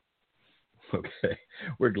here. Okay.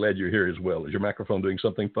 We're glad you're here as well. Is your microphone doing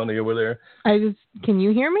something funny over there? Can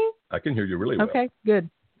you hear me? I can hear you really well. Okay, good.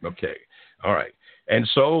 Okay. All right. And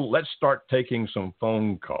so let's start taking some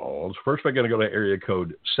phone calls. First, we're going to go to area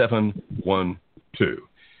code 712.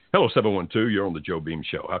 Hello, 712. You're on the Joe Beam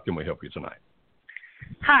Show. How can we help you tonight?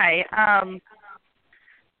 Hi. I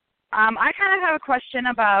kind of have a question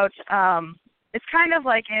about, it's kind of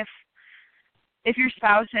like if your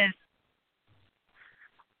spouse is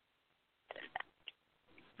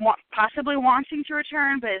possibly wanting to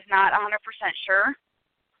return but is not 100% sure.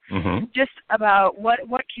 Mm-hmm. Just about what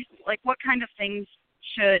kind of things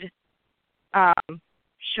should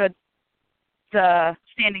the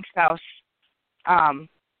standing spouse,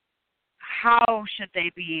 how should they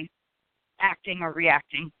be acting or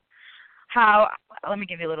reacting? Let me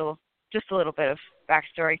give you just a little bit of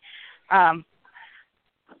backstory.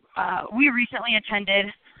 We recently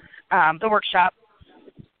attended the workshop,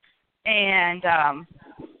 and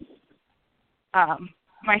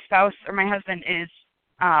my spouse or my husband is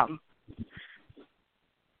at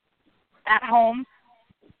home,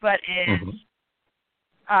 but is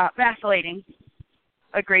vacillating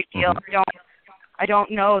a great deal. I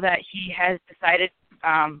don't know that he has decided.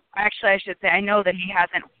 Actually, I should say I know that he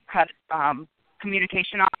hasn't cut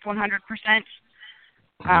communication off 100%.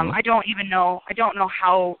 I don't know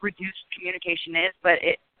how reduced communication is, but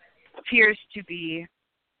it appears to be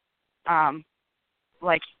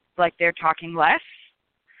like they're talking less.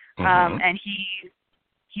 And he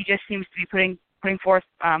just seems to be putting forth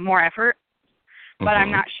more effort, but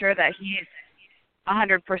I'm not sure that he is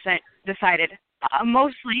 100% decided.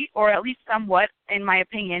 Mostly, or at least somewhat, in my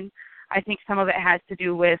opinion, I think some of it has to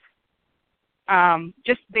do with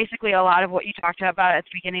just basically a lot of what you talked about at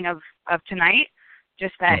the beginning of tonight,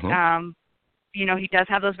 just that, he does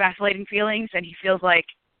have those vacillating feelings, and he feels like,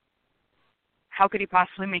 how could he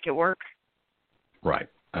possibly make it work? Right.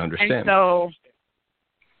 I understand. And so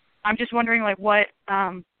I'm just wondering, what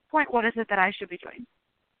is it that I should be doing?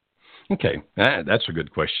 Okay. That's a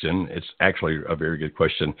good question. It's actually a very good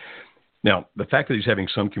question. Now, the fact that he's having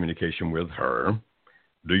some communication with her,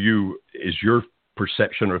 is your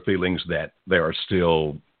perception or feelings that they are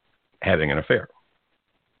still having an affair?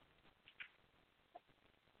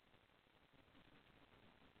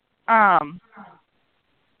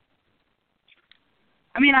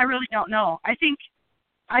 I really don't know. I think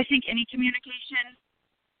any communication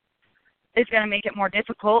is going to make it more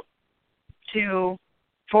difficult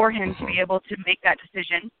for him to be able to make that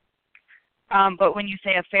decision. But when you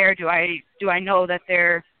say affair, do I know that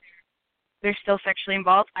they're still sexually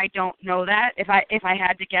involved? I don't know that. If I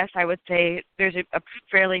had to guess, I would say there's a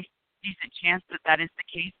fairly decent chance that is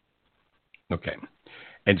the case. Okay.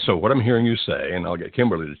 And so what I'm hearing you say, and I'll get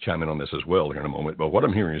Kimberly to chime in on this as well here in a moment, but what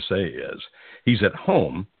I'm hearing you say is he's at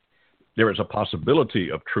home. There is a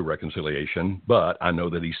possibility of true reconciliation, but I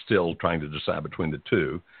know that he's still trying to decide between the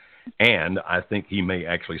two. And I think he may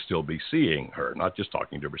actually still be seeing her, not just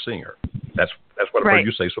talking to her, but seeing her. That's what I've heard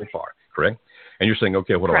you say so far, correct? And you're saying,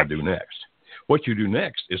 okay, what do I do next? What you do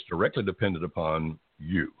next is directly dependent upon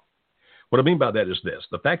you. What I mean by that is this.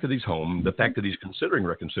 The fact that he's home, the fact that he's considering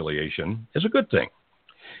reconciliation is a good thing.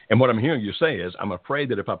 And what I'm hearing you say is, I'm afraid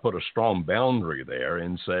that if I put a strong boundary there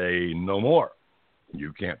and say, no more,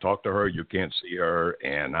 you can't talk to her, you can't see her,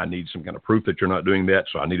 and I need some kind of proof that you're not doing that,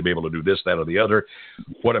 so I need to be able to do this, that, or the other.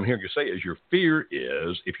 What I'm hearing you say is your fear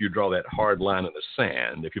is if you draw that hard line in the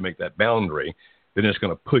sand, if you make that boundary, then it's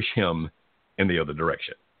going to push him in the other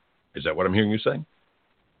direction. Is that what I'm hearing you say?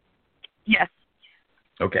 Yes.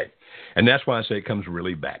 Okay. And that's why I say it comes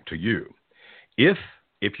really back to you. If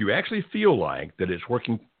you actually feel like that it's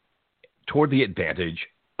working toward the advantage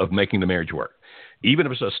of making the marriage work, even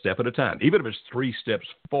if it's a step at a time, even if it's 3 steps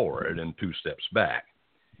forward and 2 steps back,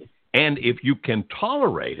 and if you can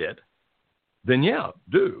tolerate it, then yeah,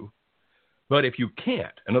 do. But if you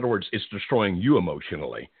can't, in other words, it's destroying you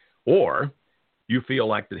emotionally, or you feel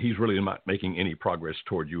like that he's really not making any progress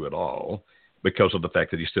toward you at all because of the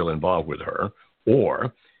fact that he's still involved with her,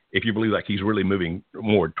 or if you believe like he's really moving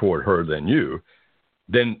more toward her than you,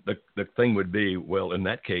 then the thing would be, well, in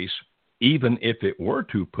that case, even if it were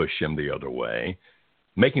to push him the other way,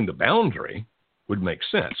 making the boundary would make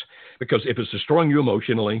sense. Because if it's destroying you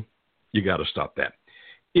emotionally, you got to stop that.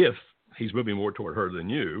 If he's moving more toward her than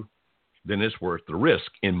you, then it's worth the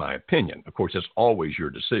risk, in my opinion. Of course, it's always your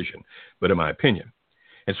decision, but in my opinion.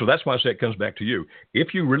 And so that's why I say it comes back to you.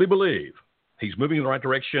 If you really believe he's moving in the right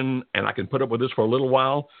direction and I can put up with this for a little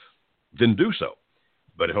while, then do so.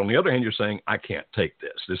 But if on the other hand, you're saying, I can't take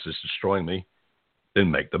this, this is destroying me,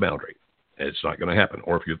 then make the boundary. It's not going to happen.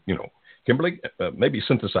 Or if you know, Kimberly, maybe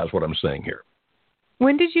synthesize what I'm saying here.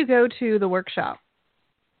 When did you go to the workshop?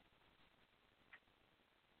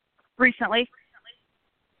 Recently.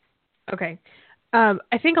 Okay.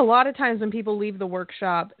 I think a lot of times when people leave the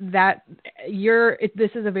workshop, this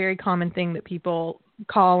is a very common thing that people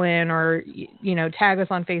call in or, tag us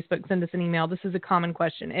on Facebook, send us an email. This is a common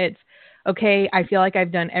question. It's, okay, I feel like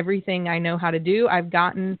I've done everything I know how to do. I've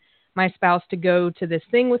gotten my spouse to go to this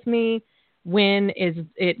thing with me. When is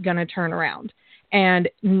it going to turn around? And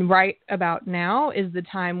right about now is the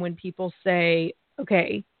time when people say,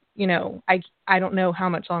 okay, I don't know how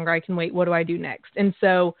much longer I can wait. What do I do next? And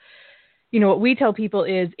so, what we tell people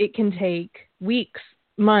is it can take weeks,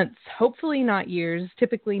 months, hopefully not years,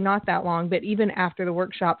 typically not that long, but even after the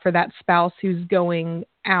workshop for that spouse who's going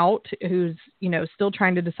out, who's, still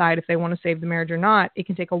trying to decide if they want to save the marriage or not, it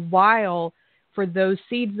can take a while for those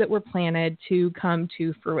seeds that were planted to come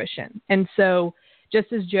to fruition. And so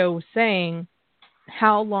just as Joe was saying,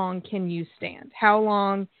 how long can you stand? How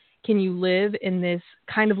long can you live in this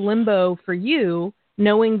kind of limbo for you,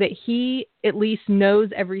 knowing that he at least knows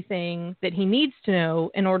everything that he needs to know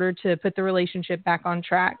in order to put the relationship back on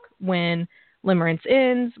track when limerence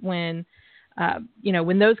ends, when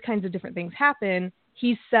those kinds of different things happen,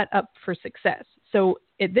 he's set up for success. So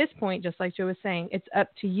at this point, just like Joe was saying, it's up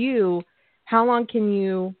to you. How long can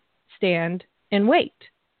you stand and wait?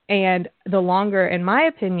 And the longer, in my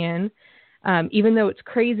opinion, even though it's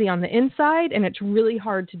crazy on the inside and it's really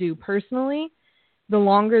hard to do personally, the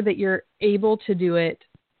longer that you're able to do it,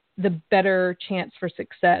 the better chance for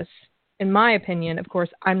success. In my opinion, of course,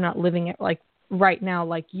 I'm not living it like right now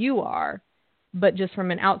like you are, but just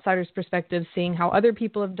from an outsider's perspective, seeing how other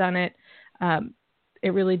people have done it,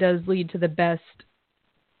 it really does lead to the best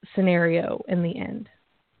scenario in the end.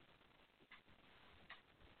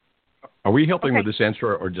 Are we helping with this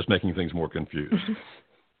answer or just making things more confused?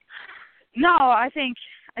 No, I think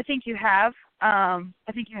you have. I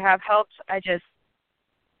think you have helped. I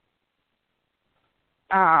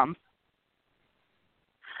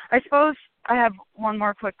suppose I have one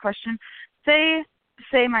more quick question. Say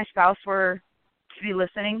my spouse were to be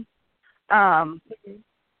listening.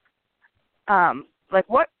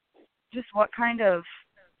 What kind of,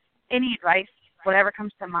 any advice, whatever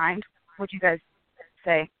comes to mind, would you guys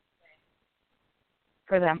say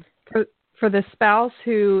for them? For the spouse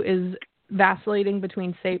who is vacillating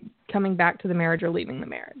between, say, coming back to the marriage or leaving the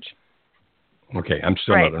marriage. Okay, I'm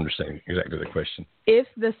still not understanding exactly the question. If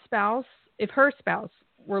her spouse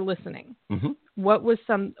were listening, mm-hmm. what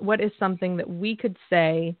is something that we could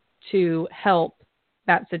say to help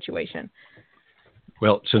that situation?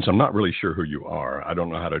 Well, since I'm not really sure who you are, I don't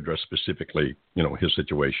know how to address specifically, his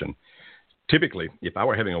situation. Typically, if I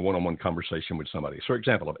were having a one-on-one conversation with somebody, for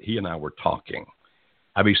example, if he and I were talking,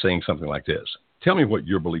 I'd be saying something like this. Tell me what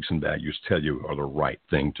your beliefs and values tell you are the right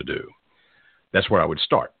thing to do. That's where I would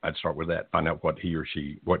start. I'd start with that, find out what he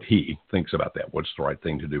thinks about that. What's the right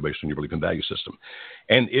thing to do based on your belief and value system?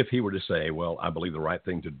 And if he were to say, well, I believe the right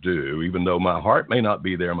thing to do, even though my heart may not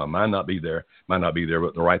be there, my mind might not be there,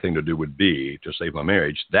 but the right thing to do would be to save my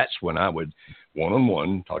marriage, that's when I would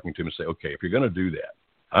one-on-one talking to him and say, okay, if you're going to do that,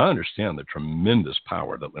 I understand the tremendous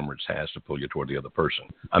power that limerence has to pull you toward the other person.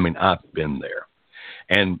 I mean, I've been there.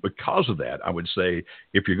 And because of that, I would say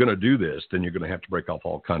if you're going to do this, then you're going to have to break off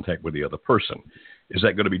all contact with the other person. Is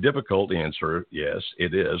that going to be difficult? The answer, yes,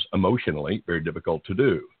 it is. Emotionally, very difficult to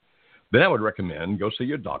do. Then I would recommend go see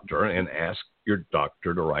your doctor and ask your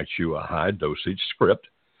doctor to write you a high dosage script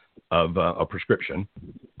of a prescription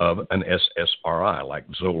of an SSRI like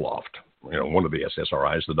Zoloft. One of the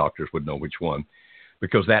SSRIs, the doctors would know which one,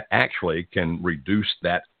 because that actually can reduce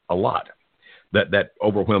that a lot. That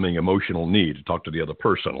overwhelming emotional need to talk to the other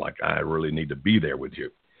person, like I really need to be there with you.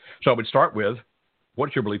 So I would start with,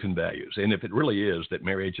 what's your belief in values? And if it really is that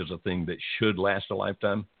marriage is a thing that should last a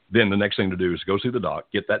lifetime, then the next thing to do is go see the doc,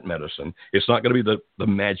 get that medicine. It's not going to be the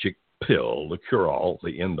magic pill, the cure-all,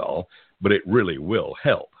 the end-all, but it really will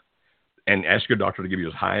help. And ask your doctor to give you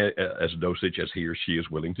as high as a dosage as he or she is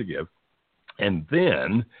willing to give. And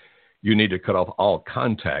then you need to cut off all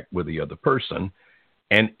contact with the other person.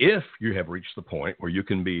 And if you have reached the point where you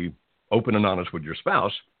can be open and honest with your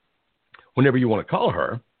spouse, whenever you want to call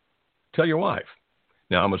her, tell your wife.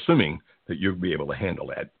 Now, I'm assuming that you'll be able to handle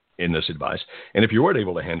that in this advice. And if you weren't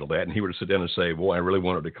able to handle that and he were to sit down and say, boy, I really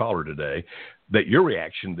wanted to call her today, that your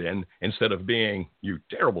reaction then, instead of being, you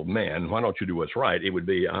terrible man, why don't you do what's right? It would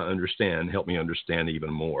be, I understand, help me understand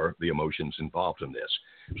even more the emotions involved in this,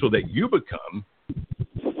 so that you become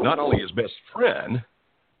not only his best friend,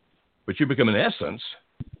 but you become, in essence,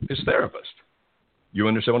 his therapist. You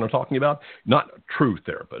understand what I'm talking about? Not a true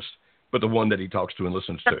therapist, but the one that he talks to and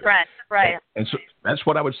listens to. Friend, right. And so that's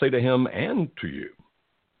what I would say to him and to you.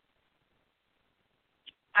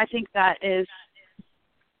 I think that is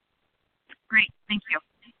great. Thank you.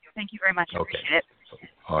 Thank you very much. I appreciate it.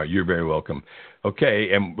 All right, you're very welcome.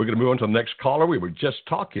 Okay, and we're going to move on to the next caller. We were just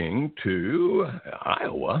talking to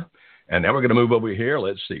Iowa. And now we're going to move over here.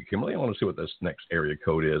 Let's see. Kimberly, I want to see what this next area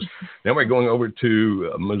code is. Then we're going over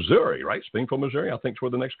to Missouri, right? Springfield, Missouri, I think is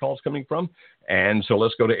where the next call is coming from. And so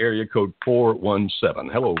let's go to area code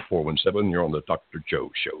 417. Hello, 417. You're on the Dr. Joe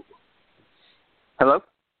Show. Hello?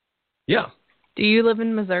 Yeah. Do you live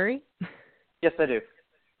in Missouri? Yes, I do.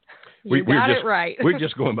 You got it right. We're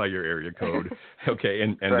just going by your area code. Okay,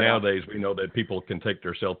 and right nowadays we know that people can take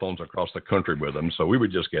their cell phones across the country with them, so we were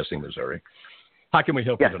just guessing Missouri. How can we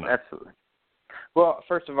help you tonight? Yes, absolutely. Well,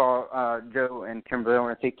 first of all, Joe and Kimberly, I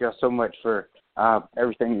want to thank you all so much for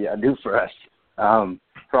everything you do for us,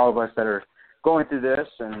 for all of us that are going through this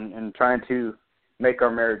and trying to make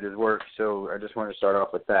our marriages work. So I just want to start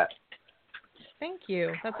off with that. Thank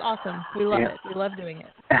you. That's awesome. We love it. We love doing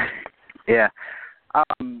it. Yeah.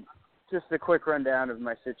 Just a quick rundown of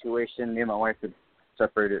my situation. Me and my wife have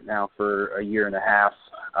separated now for a year and a half.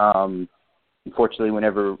 Unfortunately,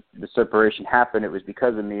 whenever the separation happened, it was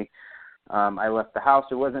because of me. I left the house.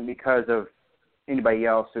 It wasn't because of anybody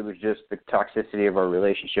else. It was just the toxicity of our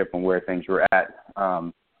relationship and where things were at,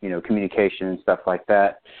 communication and stuff like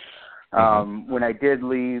that. When I did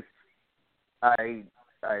leave, I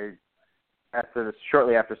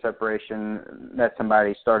shortly after separation, met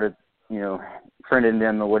somebody, started, friending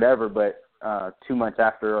them or whatever. But 2 months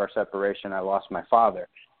after our separation, I lost my father,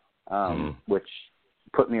 which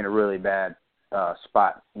put me in a really bad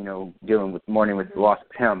spot, dealing with mourning with the loss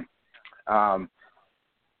of him.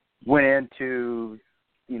 Went into,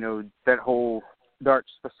 that whole dark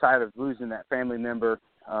side of losing that family member.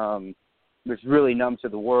 Was really numb to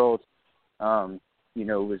the world.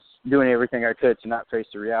 Was doing everything I could to not face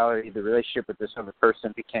the reality. The relationship with this other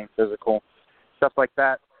person became physical, stuff like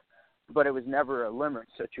that. But it was never a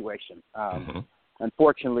limerence situation.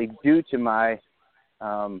 Unfortunately, due to my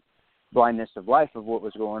blindness of life of what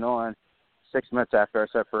was going on, 6 months after our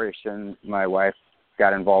separation, my wife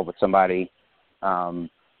got involved with somebody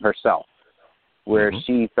herself, where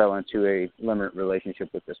she fell into a limerent relationship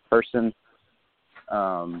with this person.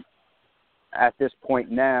 At this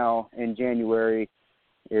point now, in January,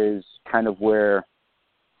 is kind of where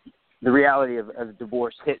the reality of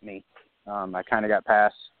divorce hit me. I kind of got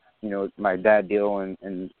past, my dad deal and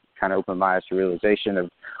kind of opened my eyes to realization of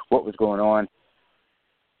what was going on.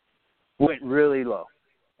 Went really low.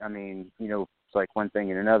 I mean, it's like one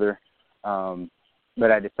thing and another.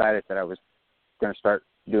 But I decided that I was going to start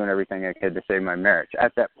doing everything I could to save my marriage.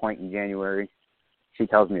 At that point in January, she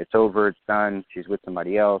tells me it's over, it's done, she's with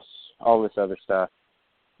somebody else, all this other stuff.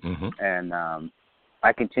 And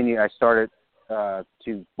I started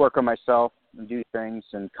to work on myself and do things.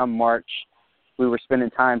 And come March, we were spending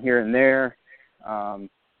time here and there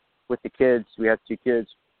with the kids. We have 2 kids.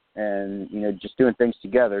 And, just doing things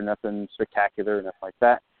together, nothing spectacular, nothing like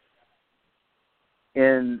that.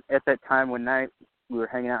 And at that time, one night, we were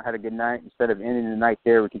hanging out, had a good night. Instead of ending the night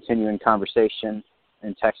there, we're continuing conversation.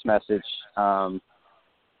 in text message.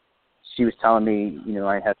 She was telling me, you know,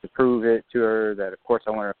 I had to prove it to her that, of course,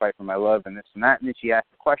 I wanted to fight for my love and this and that. And then she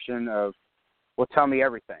asked the question of, well, tell me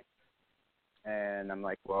everything. And I'm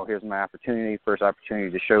like, well, here's my opportunity, first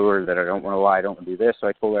opportunity to show her that I don't want to lie, I don't want to do this. So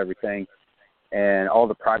I told her everything, and all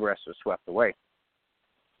the progress was swept away.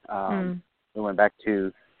 We went back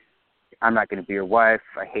to, I'm not going to be your wife,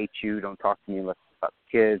 I hate you, don't talk to me unless it's about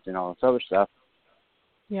the kids and all this other stuff.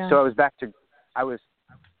 Yeah. So I was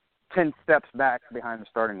 10 steps back behind the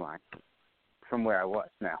starting line from where I was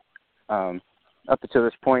now. Up until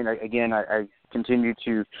this point, I continue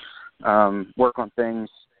to work on things,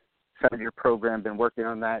 7-year program, been working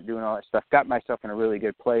on that, doing all that stuff, got myself in a really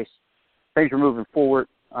good place. Things were moving forward.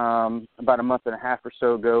 About a month and a half or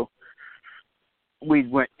so ago, we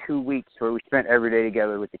went 2 weeks where we spent every day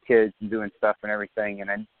together with the kids and doing stuff and everything, and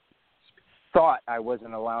I thought I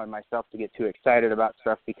wasn't allowing myself to get too excited about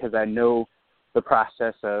stuff because I know the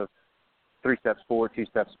process of 3 steps forward, 2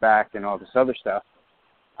 steps back, and all this other stuff.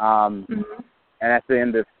 And at the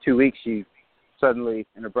end of 2 weeks, she suddenly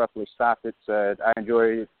and abruptly stopped it, said, I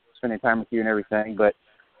enjoy spending time with you and everything, but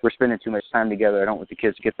we're spending too much time together. I don't want the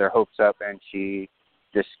kids to get their hopes up, and she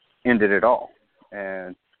just ended it all.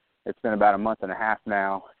 And it's been about a month and a half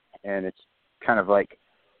now, and it's kind of like,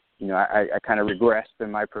 you know, I kind of regressed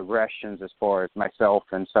in my progressions as far as myself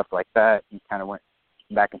and stuff like that, and kind of went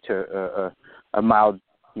back into a mild,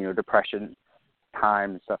 you know, depression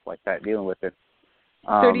time and stuff like that, dealing with it.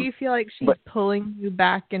 So do you feel like she's pulling you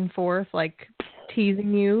back and forth, like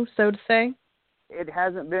teasing you, so to say? It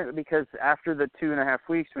hasn't been, because after the 2.5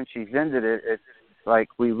 weeks when she's ended it, it's like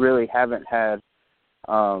we really haven't had,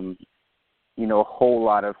 you know, a whole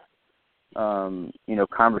lot of, you know,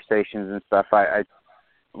 conversations and stuff.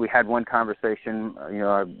 We had one conversation, you know,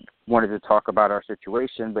 I wanted to talk about our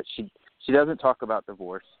situation, but she doesn't talk about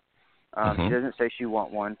divorce. She doesn't say she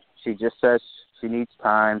wants one. She just says she needs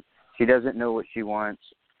time. She doesn't know what she wants.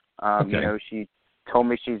 You know, she told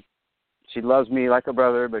me she loves me like a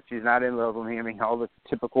brother, but she's not in love with me. I mean, all the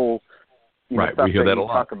typical, you know, stuff we hear that you a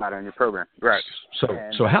lot. talk about in your program. Right.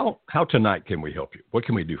 So how tonight can we help you? What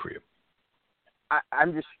can we do for you?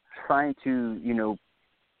 I'm just trying to, you know,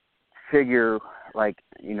 figure, like,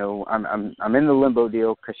 you know, I'm in the limbo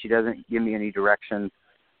deal because she doesn't give me any direction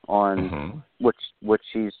on what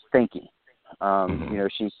she's thinking. You know,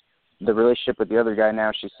 the relationship with the other guy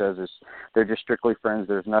now, she says, is they're just strictly friends.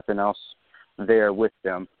 There's nothing else there with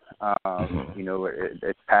them. You know,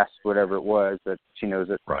 it's past whatever it was, that she knows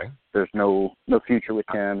that there's no future with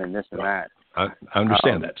him and this and that. I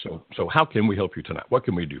understand that. So how can we help you tonight? What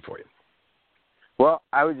can we do for you? Well,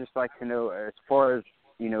 I would just like to know, as far as,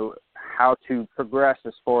 you know, how to progress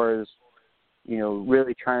as far as, you know,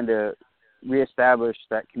 really trying to reestablish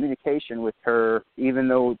that communication with her, even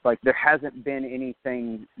though, like, there hasn't been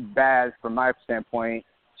anything bad from my standpoint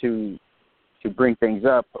to bring things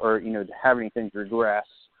up or, you know, to have anything regress,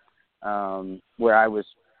 where I was,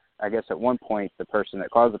 I guess, at one point the person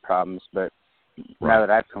that caused the problems, but now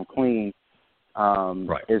that I've come clean,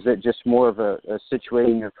 is it just more of a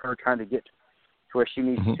situation of her trying to get to where she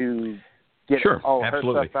needs to get all her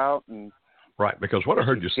stuff out? And because what I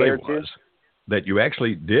heard you say was that you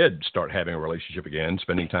actually did start having a relationship again,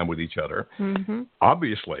 spending time with each other.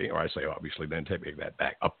 Obviously, or I say obviously, then take that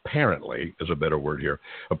back. Apparently is a better word here.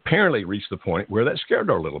 Apparently reached the point where that scared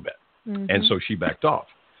her a little bit. And so she backed off.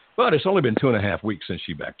 But it's only been 2.5 weeks since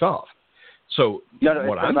she backed off. So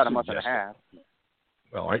what I'm about a month and a half.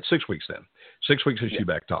 Well, all right, 6 weeks then. 6 weeks since she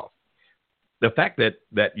backed off. The fact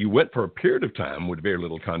that you went for a period of time with very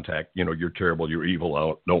little contact, you know, you're terrible, you're evil,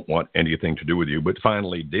 I don't want anything to do with you, but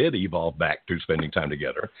finally did evolve back to spending time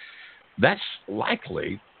together, that's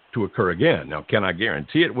likely to occur again. Now, can I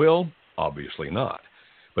guarantee it will? Obviously not.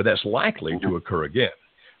 But that's likely to occur again.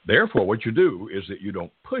 Therefore, what you do is that you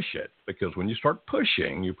don't push it, because when you start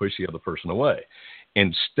pushing, you push the other person away.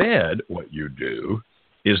 Instead, what you do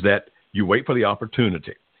is that you wait for the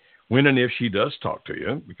opportunity. When and if she does talk to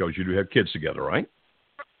you, because you do have kids together, right?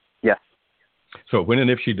 Yes. So when and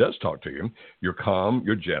if she does talk to you, you're calm,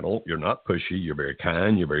 you're gentle, you're not pushy, you're very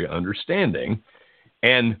kind, you're very understanding,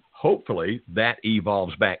 and hopefully that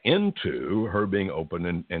evolves back into her being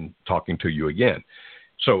open and talking to you again.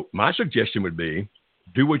 So my suggestion would be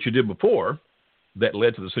do what you did before that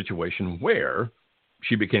led to the situation where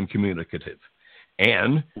she became communicative.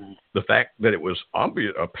 And the fact that it was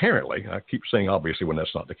obvious, apparently, I keep saying obviously when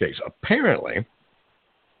that's not the case, apparently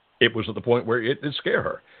it was at the point where it did scare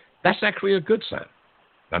her. That's actually a good sign.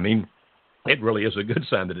 I mean, it really is a good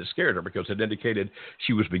sign that it scared her, because it indicated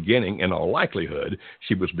she was beginning, in all likelihood,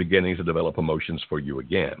 she was beginning to develop emotions for you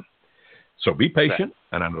again. So be patient,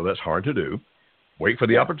 and I know that's hard to do, Wait for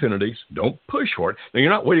the opportunities. Don't push for it. Now,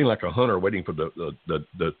 you're not waiting like a hunter waiting for the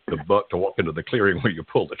buck to walk into the clearing where you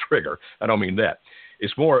pull the trigger. I don't mean that.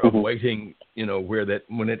 It's more of waiting, where that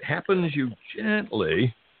when it happens, you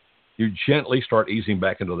gently start easing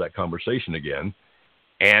back into that conversation again.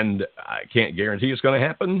 And I can't guarantee it's going to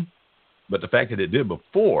happen, but the fact that it did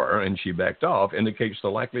before and she backed off indicates the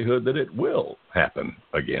likelihood that it will happen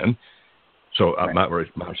again. So my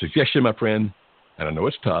suggestion, my friend, and I know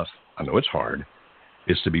it's tough, I know it's hard,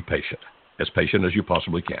 is to be patient as you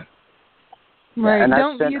possibly can. Right. And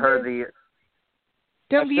don't I sent view her this, the.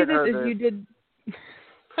 Don't view this as you did.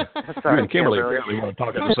 You and Kimberly apparently want to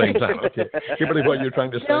talk at the same time. Okay, Kimberly, what you're trying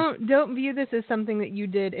to say? Don't view this as something that you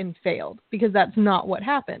did and failed, because that's not what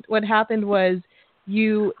happened. What happened was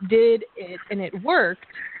you did it and it worked,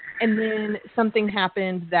 and then something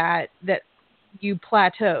happened that you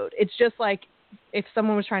plateaued. It's just like if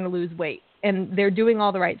someone was trying to lose weight and they're doing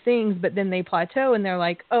all the right things, but then they plateau and they're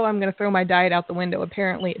like, oh, I'm going to throw my diet out the window.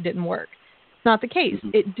 Apparently it didn't work. It's not the case.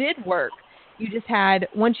 It did work. You just had,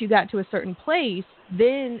 once you got to a certain place,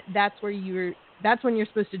 then that's when you're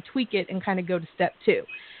supposed to tweak it and kind of go to step 2.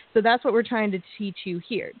 So that's what we're trying to teach you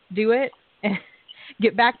here. Do it,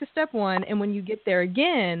 get back to step 1. And when you get there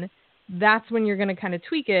again, that's when you're going to kind of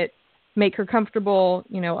tweak it, make her comfortable,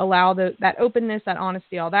 allow that openness, that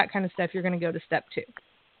honesty, all that kind of stuff. You're going to go to step 2.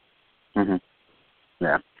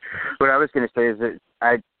 Yeah. What I was going to say is that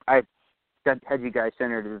I had you guys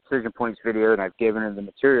send her the Decision Points video, and I've given her the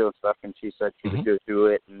material and stuff, and she said she would go through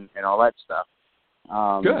it and all that stuff.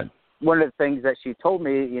 Good. One of the things that she told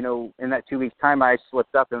me, in that 2 weeks' time, I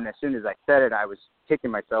slipped up, and as soon as I said it, I was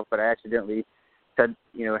kicking myself, but I accidentally said,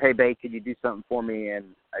 hey, Bae, could you do something for me? And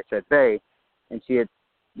I said, Bae, and she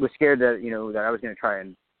was scared that, that I was going to try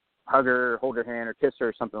and hug her, hold her hand, or kiss her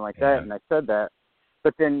or something like that, and I said that.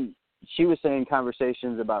 But then she was saying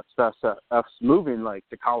conversations about stuff, us moving like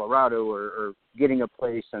to Colorado or getting a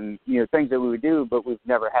place and, things that we would do, but we've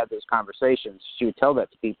never had those conversations. She would tell that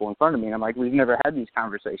to people in front of me. And I'm like, we've never had these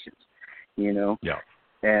conversations, Yeah.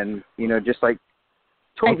 And, just like,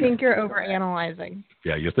 I think you're overanalyzing.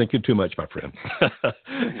 Yeah, you're thinking too much, my friend.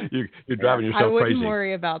 You're driving yourself crazy. I wouldn't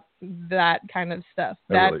worry about that kind of stuff.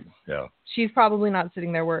 She's probably not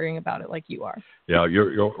sitting there worrying about it like you are. Yeah,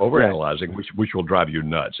 you're overanalyzing, which will drive you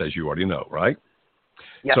nuts, as you already know, right?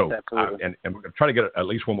 Yes, so, absolutely. And we're going to try to get at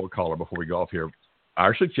least one more caller before we go off here.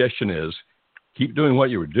 Our suggestion is keep doing what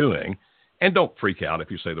you were doing, and don't freak out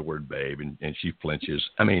if you say the word babe and she flinches.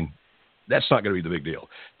 I mean, that's not going to be the big deal.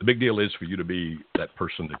 The big deal is for you to be that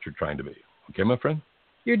person that you're trying to be. Okay, my friend?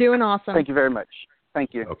 You're doing awesome. Thank you very much.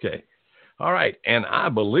 Thank you. Okay. All right. And I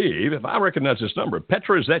believe, if I recognize this number,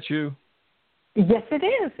 Petra, is that you? Yes, it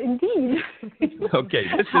is, indeed. Okay.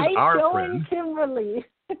 This is our friend. Kimberly.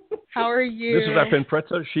 How are you? This is our friend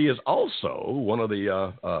Petra. She is also one of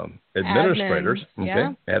the administrators,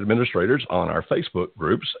 administrators on our Facebook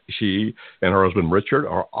groups. She and her husband Richard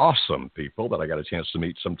are awesome people that I got a chance to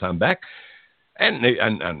meet sometime back.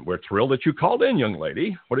 And we're thrilled that you called in, young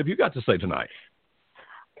lady. What have you got to say tonight?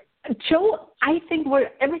 Joe, I think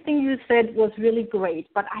everything you said was really great,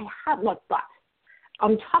 but I have not but.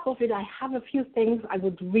 On top of it, I have a few things I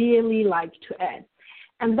would really like to add.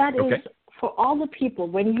 And that is for all the people,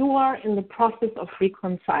 when you are in the process of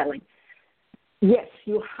reconciling, yes,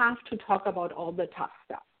 you have to talk about all the tough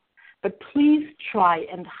stuff. But please try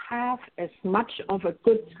and have as much of a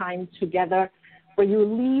good time together where you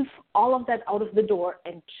leave all of that out of the door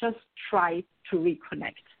and just try to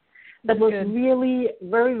reconnect. That was really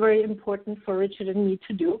very, very important for Richard and me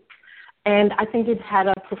to do. And I think it had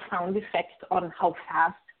a profound effect on how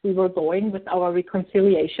fast we were going with our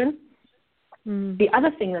reconciliation. The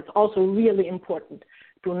other thing that's also really important,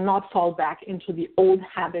 do not fall back into the old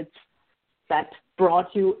habits that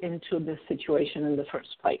brought you into this situation in the first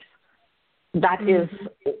place. That is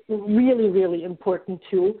really, really important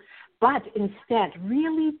too. But instead,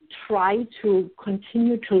 really try to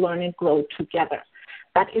continue to learn and grow together.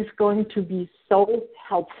 That is going to be so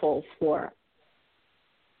helpful for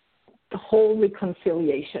the whole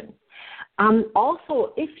reconciliation.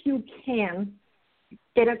 Also, if you can,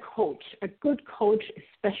 get a coach, a good coach,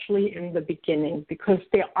 especially in the beginning, because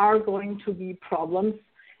there are going to be problems,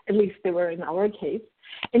 at least they were in our case.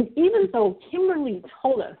 And even though Kimberly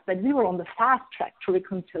told us that we were on the fast track to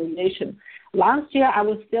reconciliation, last year I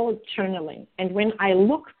was still journaling. And when I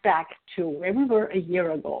look back to where we were a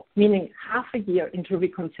year ago, meaning half a year into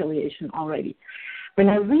reconciliation already, when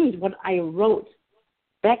I read what I wrote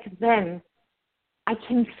back then, I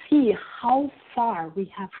can see how far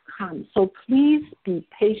we have come. So please be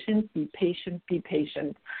patient, be patient, be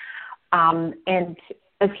patient. And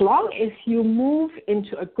as long as you move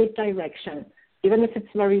into a good direction, even if it's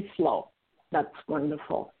very slow. That's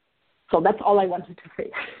wonderful. So that's all I wanted to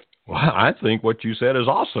say. Well, I think what you said is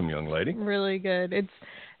awesome, young lady. Really good.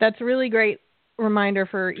 That's a really great reminder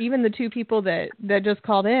for even the two people that just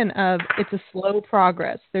called in of it's a slow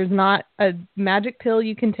progress. There's not a magic pill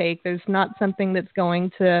you can take. There's not something that's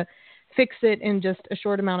going to fix it in just a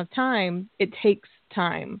short amount of time. It takes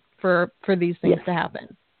time for these things to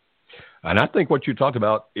happen. And I think what you talked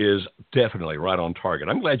about is definitely right on target.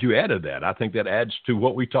 I'm glad you added that. I think that adds to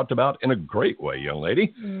what we talked about in a great way, young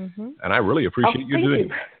lady. Mm-hmm. And I really appreciate you doing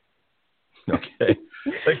that. Okay.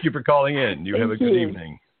 Thank you for calling in. You have a good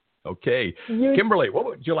evening. Okay. Kimberly, what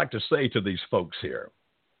would you like to say to these folks here?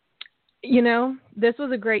 You know, this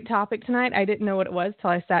was a great topic tonight. I didn't know what it was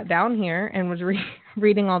till I sat down here and was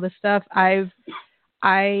reading all this stuff.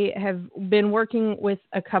 I have been working with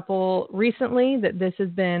a couple recently that this has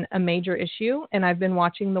been a major issue, and I've been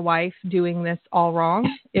watching the wife doing this all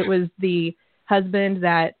wrong. It was the husband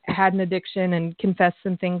that had an addiction and confessed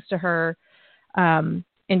some things to her, and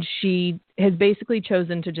she has basically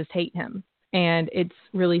chosen to just hate him. And it's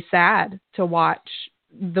really sad to watch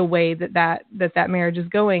the way that marriage is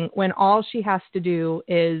going when all she has to do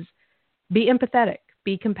is be empathetic,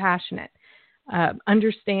 be compassionate,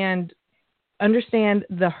 understand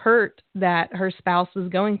the hurt that her spouse was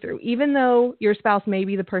going through. Even though your spouse may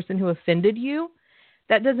be the person who offended you,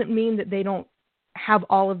 that doesn't mean that they don't have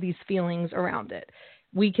all of these feelings around it.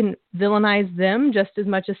 We can villainize them just as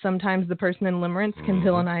much as sometimes the person in limerence can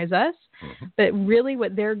villainize us. Mm-hmm. But really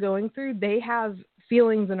what they're going through, they have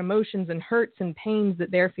feelings and emotions and hurts and pains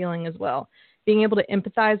that they're feeling as well. Being able to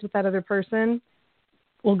empathize with that other person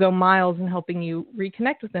will go miles in helping you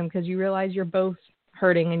reconnect with them because you realize you're both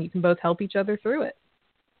hurting and you can both help each other through it.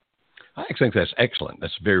 I think that's excellent.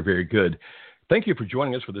 That's very, very good. Thank you for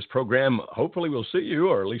joining us for this program. Hopefully we'll see you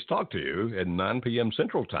or at least talk to you at 9 p.m.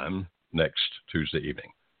 Central Time next Tuesday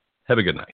evening. Have a good night.